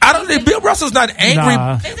 I don't think Bill Russell's not angry,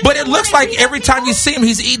 but it looks like every time you see him,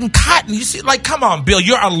 he's eating cotton. You see, like, come on, Bill,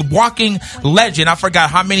 you're a walking legend. I forgot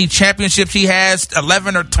how many championships he has,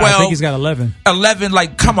 11 or 12. I think he's got 11. 11,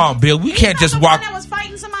 like, come on, Bill, we can't just walk. That was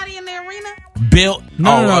fighting somebody in the arena. Bill,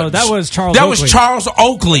 no, that was Charles. That Oakley. Was Charles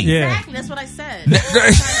Oakley. Yeah, exactly. That's what I said.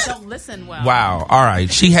 You don't listen well. Wow. All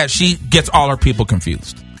right, she gets all her people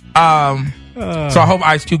confused. So I hope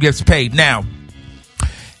Ice Cube gets paid now.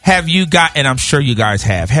 Have you and I'm sure you guys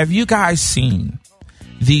have you guys seen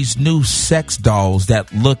these new sex dolls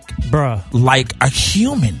that look like a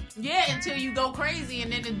human? Yeah, until you go crazy,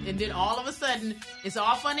 and then all of a sudden it's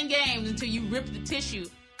all fun and games until you rip the tissue.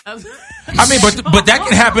 I mean, but that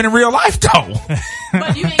can happen in real life though.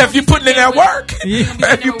 If you're putting in that work.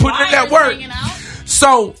 If you're putting in that work.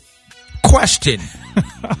 So, question.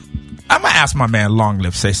 I'm gonna ask my man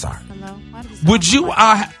LongliveCzar. Would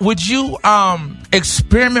you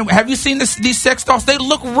experiment? Have you seen these sex dolls? They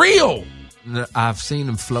look real. I've seen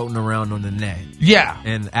them floating around on the net. Yeah.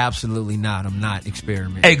 And absolutely not. I'm not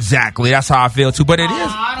experimenting. Exactly. That's how I feel too. But it is.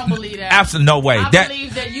 I don't believe that. Absolutely no way. I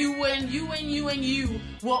believe that you will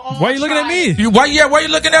all Why are you looking at me? Why are you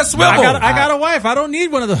looking at Swivel? I got a wife. I don't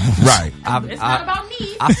need one of those. Right. It's not about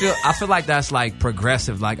me. I feel like that's like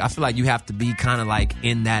progressive. Like I feel like you have to be kind of like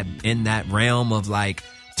in that realm of like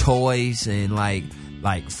toys and like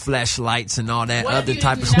fleshlights and all that other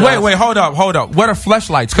type of stuff. Wait, hold up. What are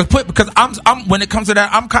fleshlights? Because I'm when it comes to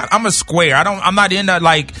that, I'm a square. I'm not into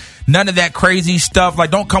like none of that crazy stuff.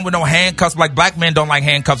 Like, don't come with no handcuffs. Like, black men don't like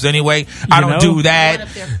handcuffs anyway. I don't do that. What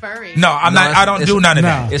if they're furry? No, I'm not. I don't do none of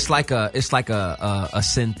that. It's like a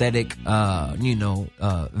synthetic, vaginal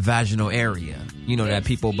area. That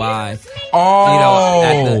people buy.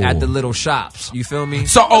 Oh, at the little shops. You feel me?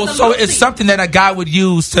 So it's something that a guy would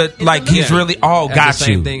use to he's really got the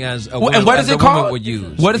same you. Thing as a woman, and what is it called? Would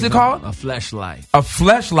use. What is it called? A fleshlight. A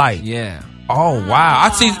fleshlight. Yeah. Oh wow! I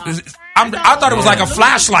see. I thought it was like a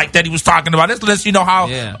flashlight that he was talking about. This lets you know how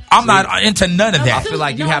I'm not into none of that. I feel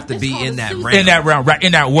like you have to be in that realm. In that realm, right?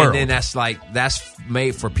 In that world. And then that's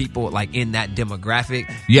made for people like in that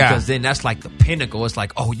demographic. Yeah. Because then that's like the pinnacle. It's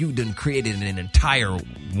like, oh, you done created an entire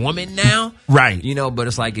woman now. Right. But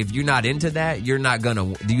it's like if you're not into that, you're not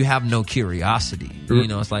gonna. You have no curiosity.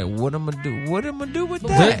 It's like what am I do? What am I do with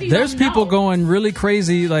that? There's people going really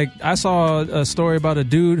crazy. Like I saw a story about a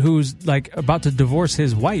dude who's like about to divorce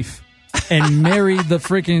his wife. And marry the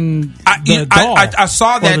freaking doll. I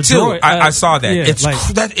saw that too. Droid. I saw that. Yeah,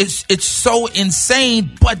 it's so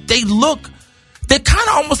insane, but they kind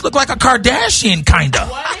of almost look like a Kardashian, kind of.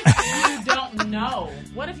 What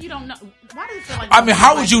if you don't know? Why does it feel like? I mean,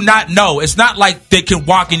 how would you not know? It's not like they can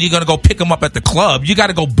walk and you're gonna go pick them up at the club. You got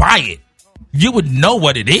to go buy it. You would know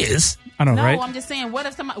what it is. I know, right? No, I'm just saying. What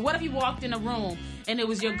if you walked in a room and it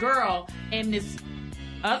was your girl and this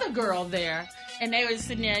other girl there? And they were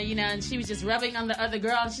sitting there, and she was just rubbing on the other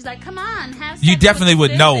girl. And she's like, come on, have sex. You definitely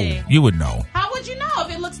would know. You would know. How would you know if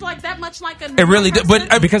it looks like that much like a It really does.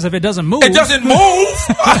 But because if it doesn't move. It doesn't move.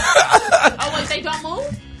 Oh, wait, they don't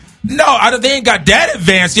move? No, they ain't got that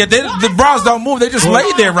advanced yet. The bras don't move. They just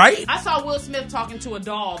lay there, right? I saw Will Smith talking to a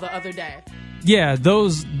doll the other day. Yeah,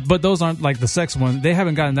 those aren't like the sex one. They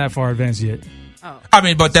haven't gotten that far advanced yet. Oh. I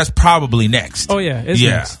mean, but that's probably next. Oh yeah, it's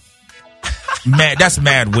next. Man, that's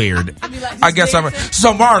mad weird. I guess I'm.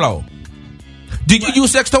 So Marlo, did you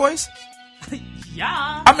use sex toys?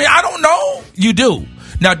 Yeah. I mean, I don't know. You do.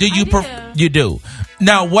 Now, do you? You do.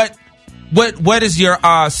 Now, what is your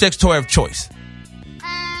sex toy of choice?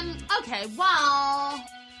 Okay. Well,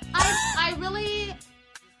 I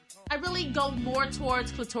really go more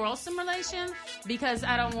towards clitoral stimulation because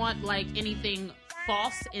I don't want like anything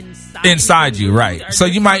false inside you, right? So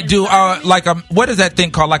you might do like a, what is that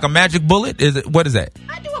thing called? Like a magic bullet? Is it? What is that?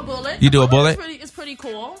 I do a bullet. You do a bullet? It's pretty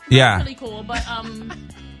cool. Yeah, it's pretty cool. But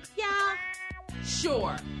yeah,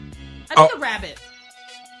 sure. I think a rabbit.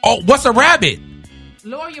 Oh, what's a rabbit?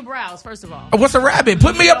 Lower your brows, first of all. What's a rabbit?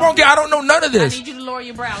 Put me up on game. I don't know none of this. I need you to lower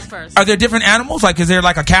your brows first. Are there different animals? Like, is there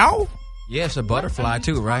like a cow? Yeah, it's a butterfly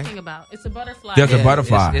too, right? About? It's a butterfly. There's a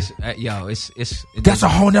butterfly. It's that's a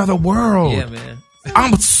whole nother world. Yeah, man.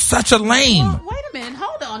 I'm such a lame. Well, wait a minute,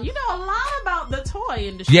 hold on. You know a lot about the toy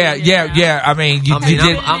industry. Yeah. I mean, you're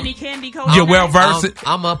well versed.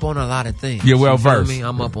 I'm up on a lot of things. You're well versed.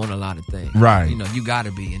 I'm up on a lot of things. Right. You know, you got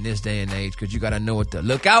to be in this day and age because you got to know what to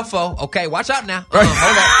look out for. Okay, watch out now. Hold on.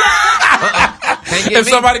 If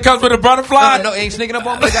somebody comes with a butterfly, no, ain't sneaking up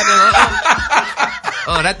on me.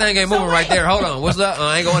 That thing ain't moving right there. Hold on. What's up?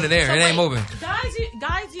 I ain't going in there. It ain't moving.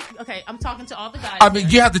 Guys, okay, I'm talking to all the guys. I mean,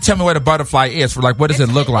 you have to tell me what a butterfly is. For like, what does it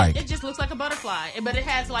look like? It just looks like a butterfly, but it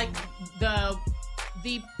has like the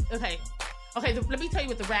okay. Let me tell you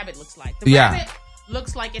what the rabbit looks like. The rabbit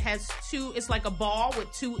looks like it has two. It's like a ball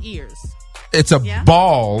with two ears. It's a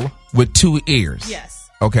ball with two ears. Yes.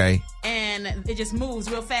 Okay. And it just moves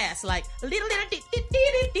real fast, like this is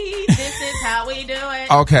how we do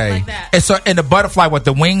it. Okay. Like that. And so, and the butterfly, what,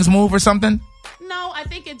 the wings move or something? No, I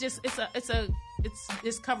think it just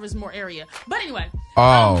covers more area. But anyway.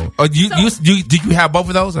 Do you have both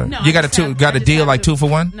of those, or no? You got a deal like 2 for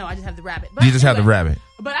 1? No, I just have the rabbit. But you just have the rabbit.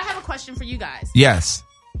 But I have a question for you guys. Yes.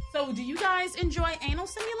 So, do you guys enjoy anal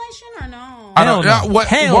stimulation or no? I don't know. What?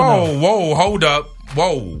 Hell no. Whoa, hold up.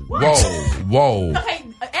 Whoa. Okay,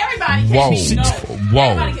 everybody can. Everybody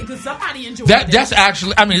can, because somebody enjoys it. That's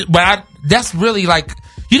actually, I mean, but that's really like,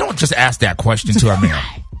 you don't just ask that question to a man.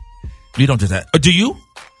 You don't just ask. Do you?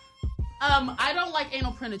 I don't like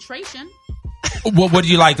anal penetration. What do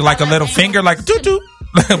you like? Like a little finger, like doo-doo?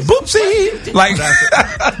 Boopsie, like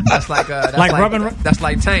that's like rubbing. That's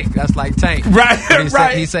like Tank. That's like Tank. Right.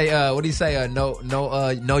 He say, what do you say?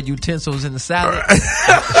 No utensils in the salad.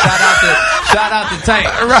 Shout out to Tank.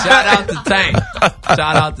 Right. Shout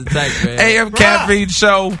out to Tank, man. AM Caffeine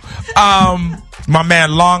Show. My man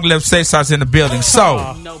LongliveCzar's in the building.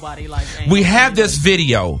 So nobody likes we have this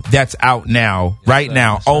video that's out now, right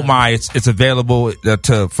now. Oh my, it's available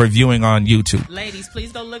for viewing on YouTube. Ladies,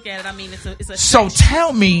 please don't look at it. I mean, it's a. So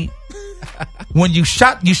tell me, when you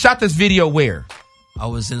shot this video where? I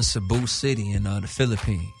was in Cebu City in the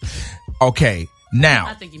Philippines. Okay.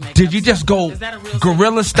 Now, did you just go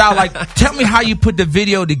guerrilla style? Like, tell me how you put the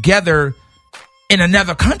video together in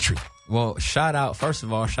another country. Well, first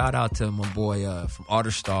of all, shout out to my boy from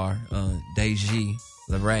Arterstar, Deji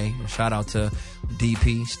LeRae. Shout out to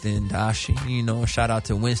DP, Stendashi. You know, shout out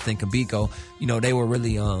to Winston Kabiko. You know, they were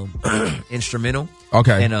really instrumental.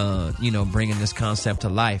 Okay. And, bringing this concept to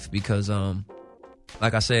life because,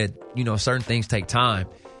 like I said, certain things take time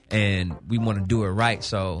and we want to do it right.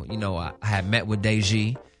 So, I had met with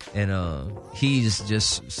Deji. And he's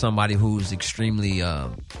just somebody who's extremely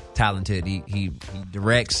talented. He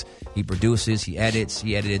directs, he produces, he edits.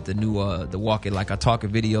 He edited the new the Walk It Like I Talk It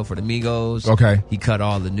video for the Migos. Okay. He cut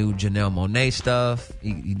all the new Janelle Monáe stuff.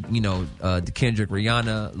 The Kendrick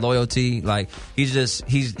Rihanna Loyalty. Like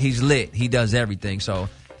he's lit. He does everything. So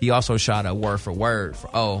he also shot a word for word for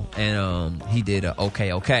O, and he did a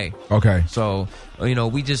okay. Okay. So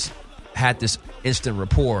we just had this instant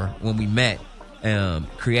rapport when we met.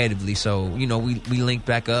 Creatively, so we linked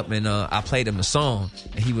back up and I played him the song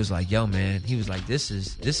and he was like, yo man, he was like, this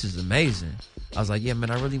is amazing. I was like, yeah man,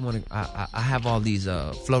 I really want to I have all these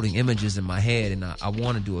floating images in my head and I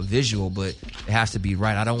want to do a visual, but it has to be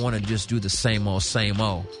right. I don't want to just do the same old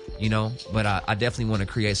but I definitely want to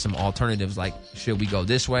create some alternatives, like should we go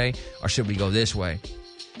this way or should we go this way.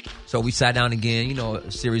 So we sat down again, a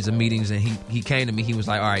series of meetings, and he came to me. He was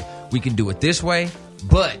like, all right, we can do it this way,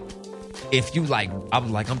 but if you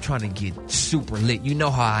I'm trying to get super lit. You know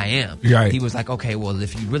how I am. Right. He was like, okay, well,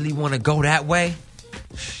 if you really want to go that way,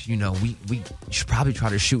 we should probably try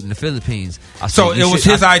to shoot in the Philippines. So it was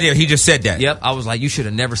his idea. He just said that. Yep. I was like, you should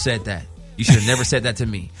have never said that. You should have never said that to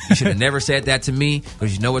me. You should have never said that to me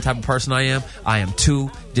because you know what type of person I am. I am too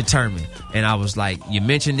determined. And I was like, you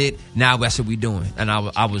mentioned it. Now that's what we doing. And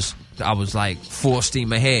I was like full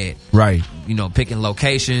steam ahead. Right. You know, picking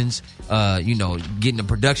locations, you know, getting a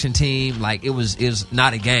production team. Like it was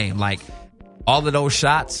not a game. Like all of those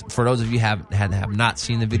shots, for those of you who have not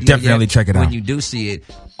seen the video definitely yet, check it out. When you do see it,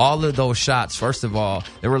 all of those shots, first of all,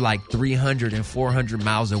 they were like 300 and 400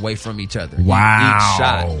 miles away from each other. Wow. Each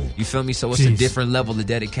shot. You feel me? So it's a different level of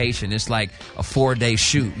dedication. It's like a 4-day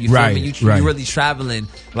shoot. You feel me? You're really traveling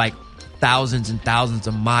like thousands and thousands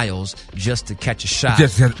of miles just to catch a shot.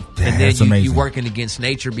 And then you working against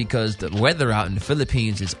nature because the weather out in the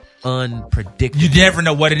Philippines is unpredictable. You never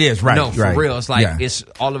know what it is, right? No, for real. It's like it's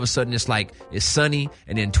all of a sudden it's like it's sunny,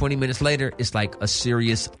 and then 20 minutes later it's like a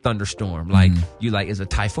serious thunderstorm. Like you like, is a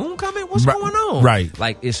typhoon coming? What's going on? Right.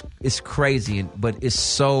 Like it's crazy, but it's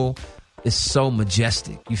so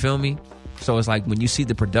majestic. You feel me? So it's like when you see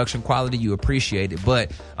the production quality, you appreciate it.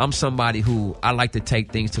 But I'm somebody who I like to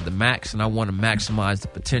take things to the max, and I want to maximize the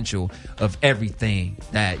potential of everything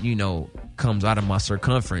that, you know, comes out of my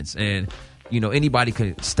circumference. And, you know, anybody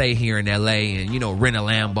could stay here in LA and, you know, rent a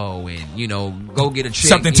Lambo and, you know, go get a chick.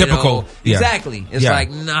 Something typical. Yeah. Exactly. It's like,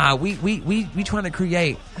 nah, we trying to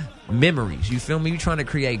create memories. You feel me? You trying to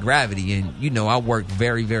create gravity. And, you know, I work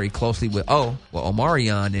very, very closely with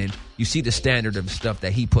Omarion, and you see the standard of stuff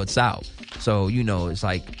that he puts out. So, you know, it's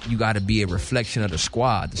like you got to be a reflection of the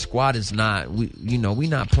squad. The squad is not, we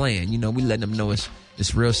not playing. You know, we letting them know it's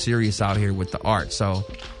real serious out here with the art. So,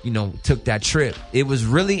 you know, took that trip. It was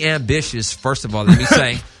really ambitious, first of all, let me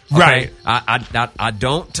say. Okay, Right. I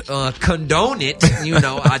don't condone it. You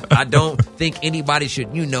know, I don't think anybody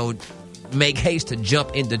should, you know, make haste to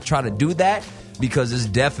jump in to try to do that, because it's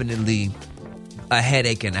definitely a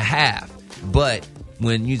headache and a half. But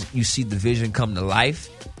when you see the vision come to life,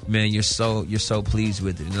 man, you're so pleased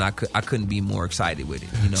with it, and I couldn't be more excited with it.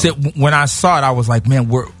 You know, so when I saw it, I was like, man,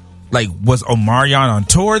 was Omarion on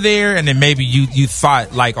tour there? And then maybe you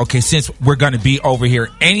thought like, okay, since we're gonna be over here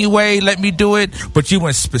anyway, let me do it. But you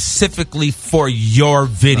went specifically for your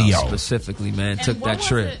video. No, specifically, man. Took that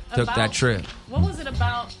trip. What was it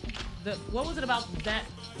about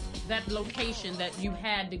that location that you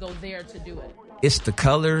had to go there to do it? It's the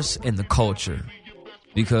colors and the culture,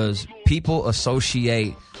 because people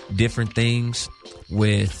associate different things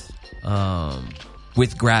with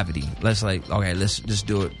gravity. Let's just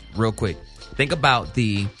do it real quick. Think about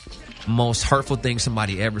the most hurtful thing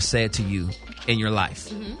somebody ever said to you in your life.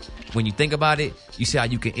 Mm-hmm. When you think about it, you see how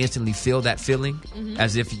you can instantly feel that feeling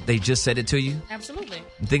as if they just said it to you? Absolutely.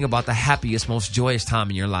 And think about the happiest, most joyous time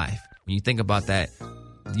in your life. When you think about that,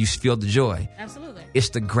 you feel the joy. Absolutely. It's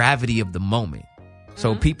the gravity of the moment.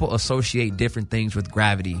 So people associate different things with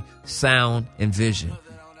gravity: sound and vision,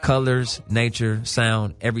 colors, nature,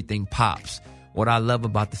 sound, everything pops. What I love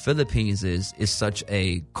about the Philippines is such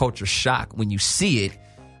a culture shock when you see it,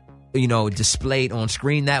 you know, displayed on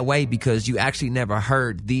screen that way, because you actually never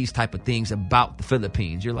heard these type of things about the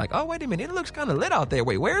Philippines. You're like, oh, wait a minute, it looks kind of lit out there.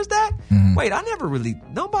 Wait, where is that? Wait,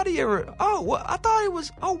 nobody ever, I thought it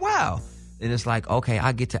was, oh, wow. And it's like, okay,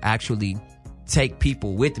 I get to actually take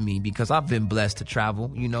people with me, because I've been blessed to travel,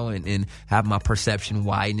 you know, and have my perception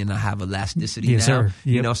widen, and I have elasticity now. Sir. Yep.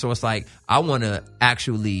 You know, so it's like I want to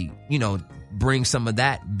actually, you know, bring some of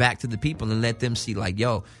that back to the people and let them see, like,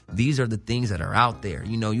 yo, these are the things that are out there.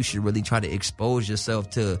 You know, you should really try to expose yourself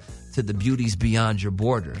to the beauties beyond your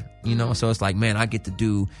border, you know? So it's like, man, I get to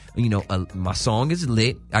do, you know, my song is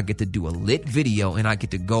lit. I get to do a lit video, and I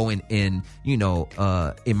get to go and you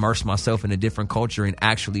know, immerse myself in a different culture and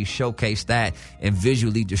actually showcase that and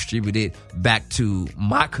visually distribute it back to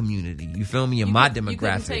my community. You feel me? And my demographic. You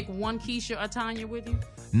couldn't take one Keisha or Tanya with you?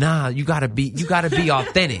 Nah, you gotta be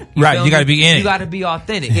authentic. Right, you gotta be in it. You gotta be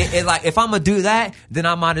authentic. It like, if I'm gonna do that, then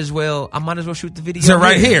I might as well shoot the video. So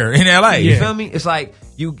right here in LA. You feel me? It's like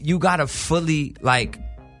you gotta fully like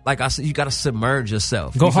I said, you gotta submerge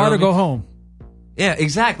yourself. Go hard or go home. Yeah,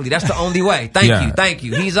 exactly. That's the only way. Thank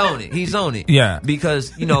you. He's on it. Yeah.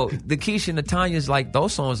 Because, you know, the Keisha and the Tanya's, like,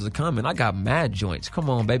 those songs are coming. I got mad joints. Come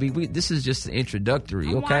on, baby. This is just the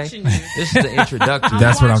introductory, okay? This is the introductory.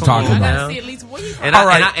 That's what I'm talking about. I gotta see at least where you from.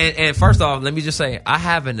 And first off, let me just say, I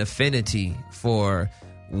have an affinity for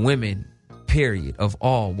women, period, of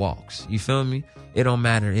all walks. You feel me? It don't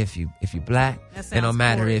matter if you black. It don't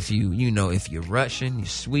matter if if you're Russian, you're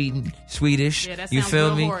Swedish. Yeah, that you sounds feel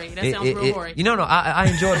real me? hoary. That sounds real hoary. You know, I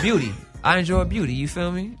enjoy beauty. I enjoy beauty. You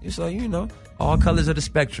feel me? So, you know, all colors of the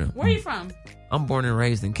spectrum. Where are you from? I'm born and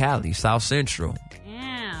raised in Cali, South Central.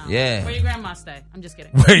 Yeah. Yeah. Where your grandma stay? I'm just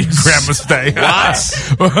kidding. Where your grandma stay?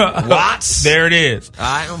 What? There it is. All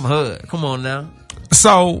right, I'm hood. Come on now.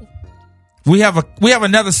 So we have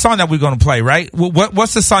another song that we're going to play, right?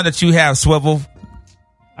 What's the song that you have, Swivel?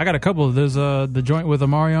 I got a couple. There's the joint with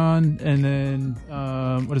Omarion, and then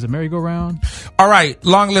what is it, Merry Go Round? All right,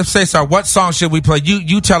 Long Live Cesar. What song should we play?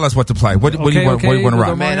 You tell us what to play. What do you want to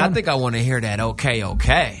rock? Man, I think I want to hear that.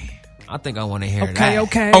 Okay. I think I want to hear that.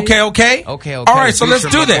 Okay. All right, so let's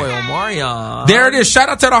do that. There it is. Shout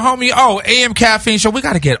out to the homie AM Caffeine Show. We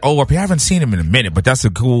got to get O up here. I haven't seen him in a minute, but that's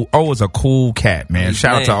O is a cool cat, man.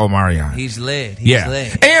 Shout out to Omarion. He's lit.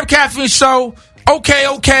 Lit. AM Caffeine Show.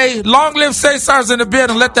 Okay. Long Live Cesar's in the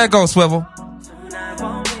building. Let that go, Swivel.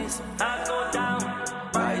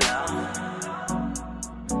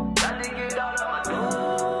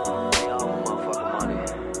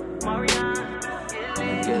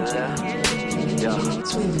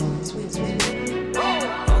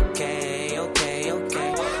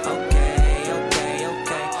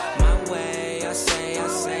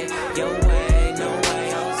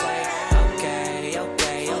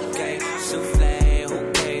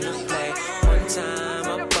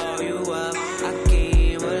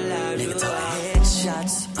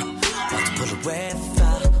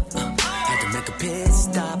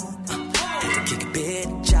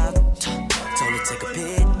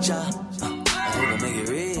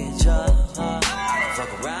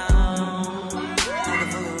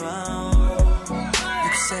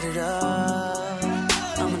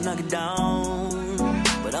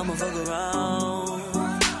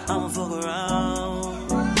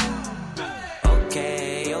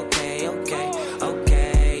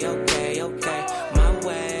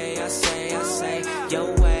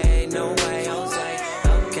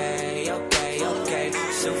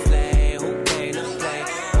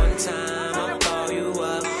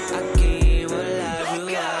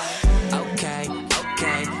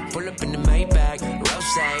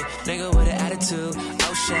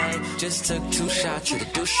 Just took 2 shots, you the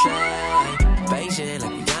douche. Beijing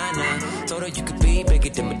like Rihanna. Told her you could be bigger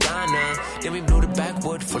than Madonna. Then we blew the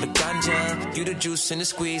backwood for the ganja. You the juice and the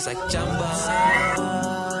squeeze like Jamba.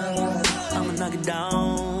 I'ma knock it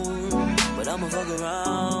down, but I'ma fuck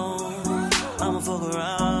around.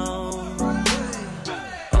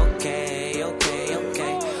 Okay.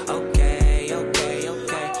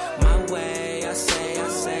 My way, I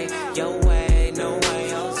say, your way, no way,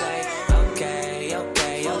 Jose. Okay.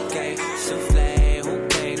 Souffle, who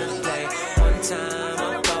came to play? One time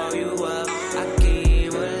I'll call you up. I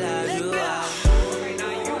keep alive, you are.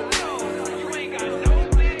 You ain't got no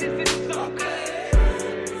business, it's okay.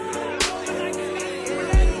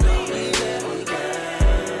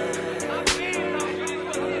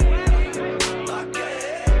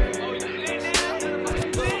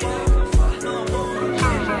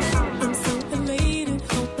 I'm so elated,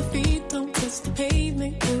 hope the feet don't touch the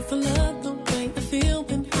pavement. For love, don't make me feel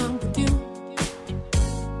when I'm with you.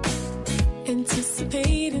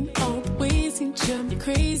 Anticipating all the ways you drive me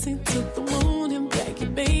crazy. Took the moon and back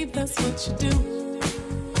it, babe, that's what you do.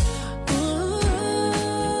 Ooh,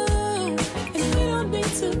 and we don't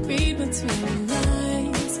need to be between the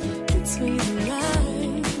lines,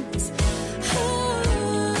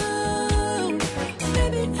 Oh,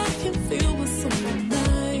 baby, I can feel what's on your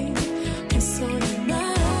mind. What's on your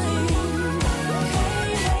mind?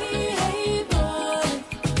 Hey, boy.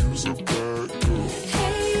 You's a bad girl.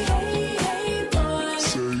 Hey, boy.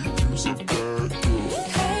 Say you's a bad girl.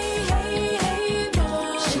 Hey,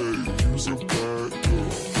 boy. Say you's a bad girl.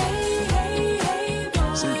 Hey,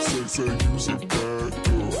 boy. Say you's a bad girl.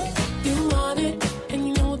 You want it, and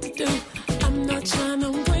you know what to do. I'm not trying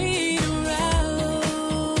to wait around.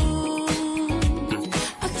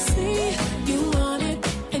 I can see you want it,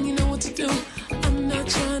 and you know what to do. I'm not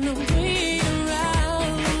trying to wait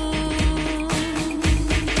around.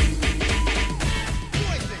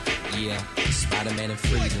 Yeah, Spider-Man and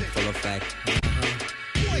Freeze in full effect.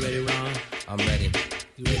 You ready, Ron? I'm ready.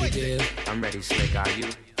 You ready, Dave? I'm ready, Slick. Are you?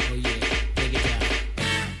 Oh yeah, take it down.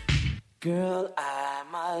 Girl, I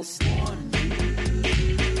must warn you.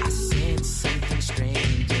 I sense something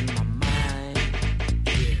strange in my mind.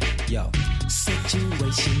 Yo,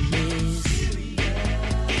 situation is.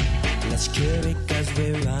 Let's cure it 'cause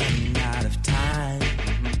we're running out of time.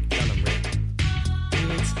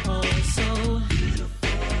 It's all so beautiful.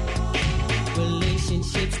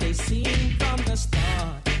 Relationships they seem from the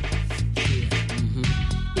start.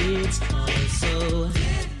 It's all so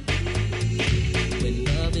when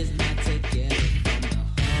love is not together from the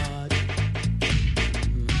heart.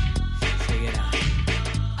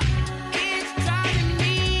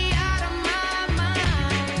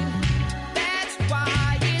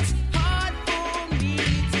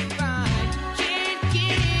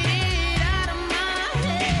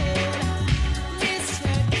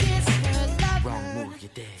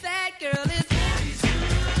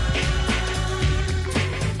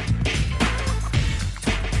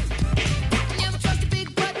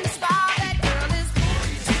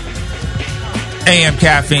 AM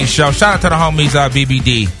Caffeine Show. Shout out to the homies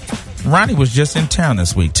BBD. Ronnie was just in town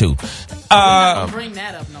this week too. Don't bring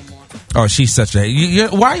that up no more. Oh, she's such a.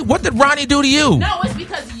 Why? What did Ronnie do to you? No, it's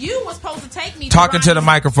because you were supposed to take me. Talking to the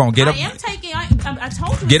microphone. Get up. I am taking. I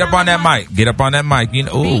told you. Get up on that mic. Get up on that mic. You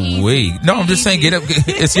know. Ooh, wait. No, I'm just saying. Get up.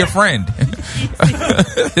 It's your friend.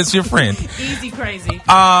 It's your friend. Easy, crazy.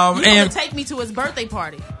 And take me to his birthday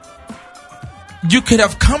party. You could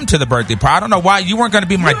have come to the birthday party. I don't know why you weren't going to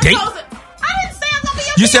be my date. I didn't say I was going to be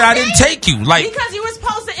your You said I didn't take you. Because you were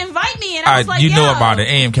supposed to invite me, and I was like, you knew about it.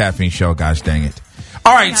 AM Caffeine Show. Gosh dang it.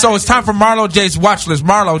 All right, so it's time for Marlo J's watch list.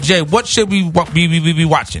 Marlo J, what should we be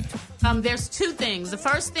watching? There's two things. The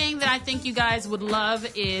first thing that I think you guys would love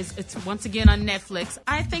is it's once again on Netflix.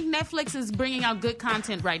 I think Netflix is bringing out good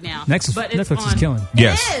content right now. Netflix is killing.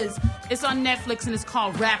 Yes. It is. It's on Netflix, and it's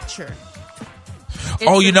called Rapture.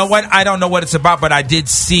 You know what? I don't know what it's about, but I did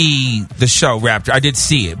see the show Rapture. I did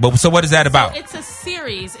see it. But so what is that about? So it's a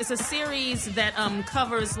series. It's a series that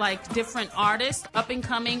covers like different artists, up and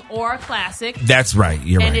coming or classic. That's right.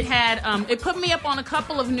 You're right. And it had it put me up on a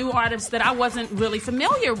couple of new artists that I wasn't really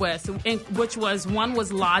familiar with, which was one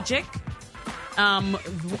was Logic.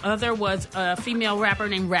 Other was a female rapper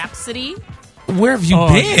named Rhapsody. Where have you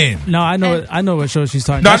been? No, I know what show she's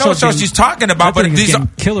talking. No, I know what show she's talking about, but these are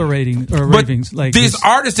killer rating or ratings. Like these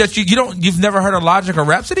artists that you've never heard of Logic or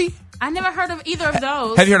Rhapsody? I never heard of either of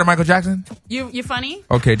those. Have you heard of Michael Jackson? You're funny?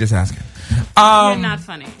 Okay, just asking. You're not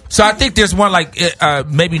funny. So I think there's one like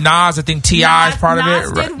maybe Nas. I think T.I. is part of it.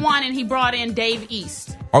 Nas did one, and he brought in Dave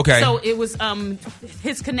East. Okay. So it was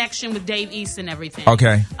his connection with Dave East and everything.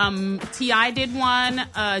 Okay. T.I. did one.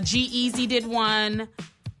 G-Eazy did one.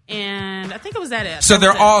 And I think it was that. So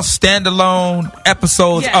they're all standalone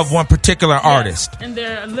episodes of one particular artist. And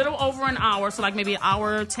they're a little over an hour, so like maybe an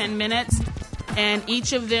hour, 10 minutes. And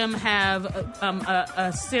each of them have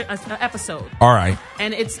a episode. All right.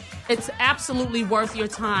 And it's absolutely worth your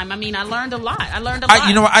time. I mean, I learned a lot.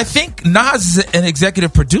 You know what? I think Nas is an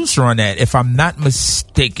executive producer on that, if I'm not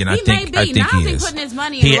mistaken. I think Nas he is. Putting his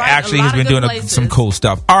money He in actually has been doing some cool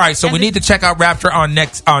stuff. All right, so we need to check out Rapture on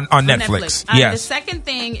Netflix. Yes. The second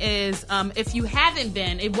thing is, if you haven't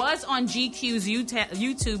been, it was on GQ's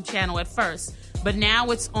YouTube channel at first, but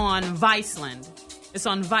now it's on Viceland. It's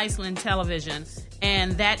on Viceland Television,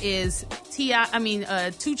 and that is 2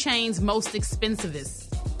 Chainz's Most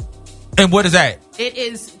Expensivest. And what is that? It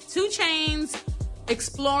is 2 Chainz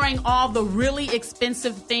exploring all the really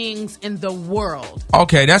expensive things in the world.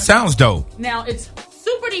 Okay, that sounds dope. Now, it's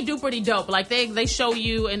super-duper dope. Like, they show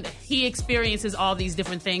you, and he experiences all these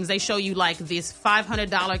different things. They show you, like, this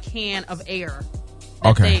 $500 can of air.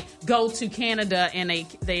 Okay. They go to Canada and they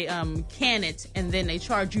can it, and then they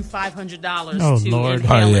charge you $500 to Lord.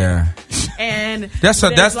 inhale yeah. it. And that's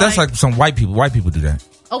like some white people. White people do that.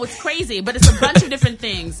 Oh, it's crazy, but it's a bunch of different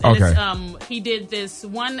things. And Okay. He did this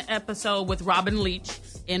one episode with Robin Leach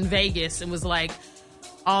in Vegas, and was like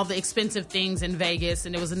all the expensive things in Vegas,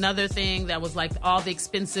 and there was another thing that was like all the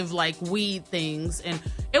expensive like weed things, and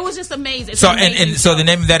it was just amazing. It's so amazing so the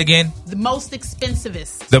name of that again? The Most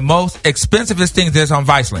Expensivest. The Most Expensivest things that's on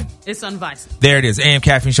Viceland. It's on Viceland. There it is. AM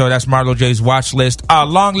Caffeine Show. That's Marlo J's watch list.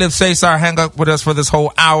 Long live Cesar. Hang up with us for this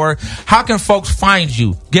whole hour. How can folks find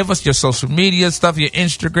you? Give us your social media stuff, your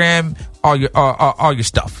Instagram, all your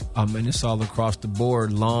stuff. And it's all across the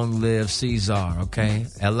board. Long live Cesar. Okay,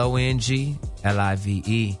 LongliveCzar.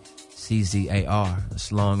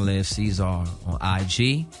 It's Long Live Cesar on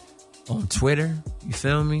IG, on Twitter. You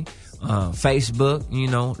feel me? Facebook,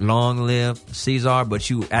 Long Live Cesar. But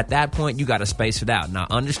at that point, you got to space it out. Now,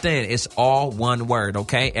 understand, it's all one word,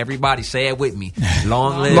 okay? Everybody say it with me.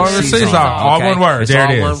 Long Live Cesar. Okay? All one word. It's there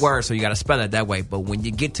all it is. one word, so you got to spell it that way. But when you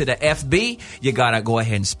get to the FB, you got to go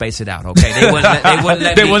ahead and space it out, okay? They wouldn't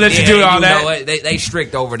let you do all that. They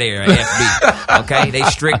strict over there at FB, okay? They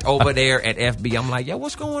strict over there at FB. I'm like, yo,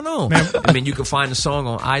 what's going on? I mean, you can find the song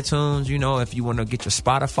on iTunes, if you want to get your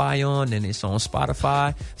Spotify on, then it's on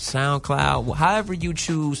Spotify, SoundCloud, however you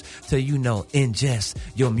choose to, ingest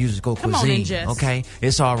your musical cuisine. Come on, ingest. Okay?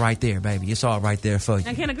 It's all right there, baby. It's all right there for you.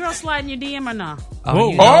 And can a girl slide in your DM or not?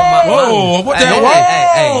 What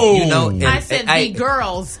that? Hey, I said the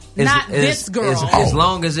girls, not this girl. As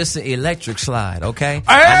long as it's an electric slide, okay?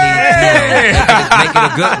 Hey! Make it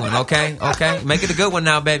a good one, okay? Okay? Make it a good one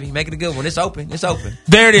now, baby. Make it a good one. It's open.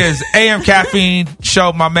 There it is. AM Caffeine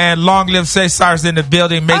Show. My man Long Live Cesar's in the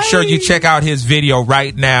building. Make sure you check out his video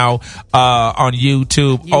right now on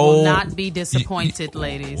YouTube. You will not be disappointed,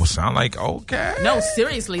 ladies. Well, sound like okay. No,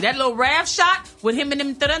 seriously. That little Rav shot with him and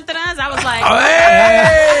them I was like,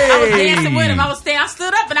 hey! I was dancing with him. I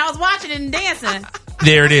stood up and I was watching it and dancing.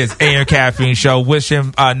 There it is, AM Caffeine Show. Wish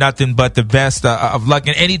him nothing but the best of luck.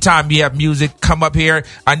 And anytime you have music, come up here.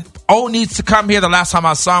 O needs to come here. The last time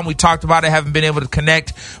I saw him, we talked about it. Haven't been able to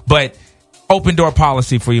connect, but open door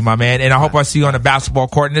policy for you, my man. And I hope I see you on the basketball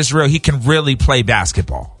court. And it's real. He can really play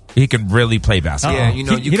basketball. He can really play basketball. Yeah, you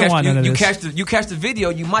know, you catch the video,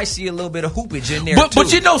 you might see a little bit of hoopage in there.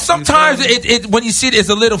 But you know, sometimes it when you see it, it's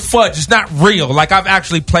a little fudge. It's not real. Like I've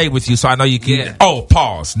actually played with you, so I know you can. Yeah. Oh,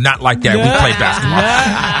 pause. Not like that. We play basketball.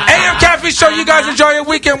 AM Caffeine Show. You guys enjoy your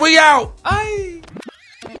weekend. We out.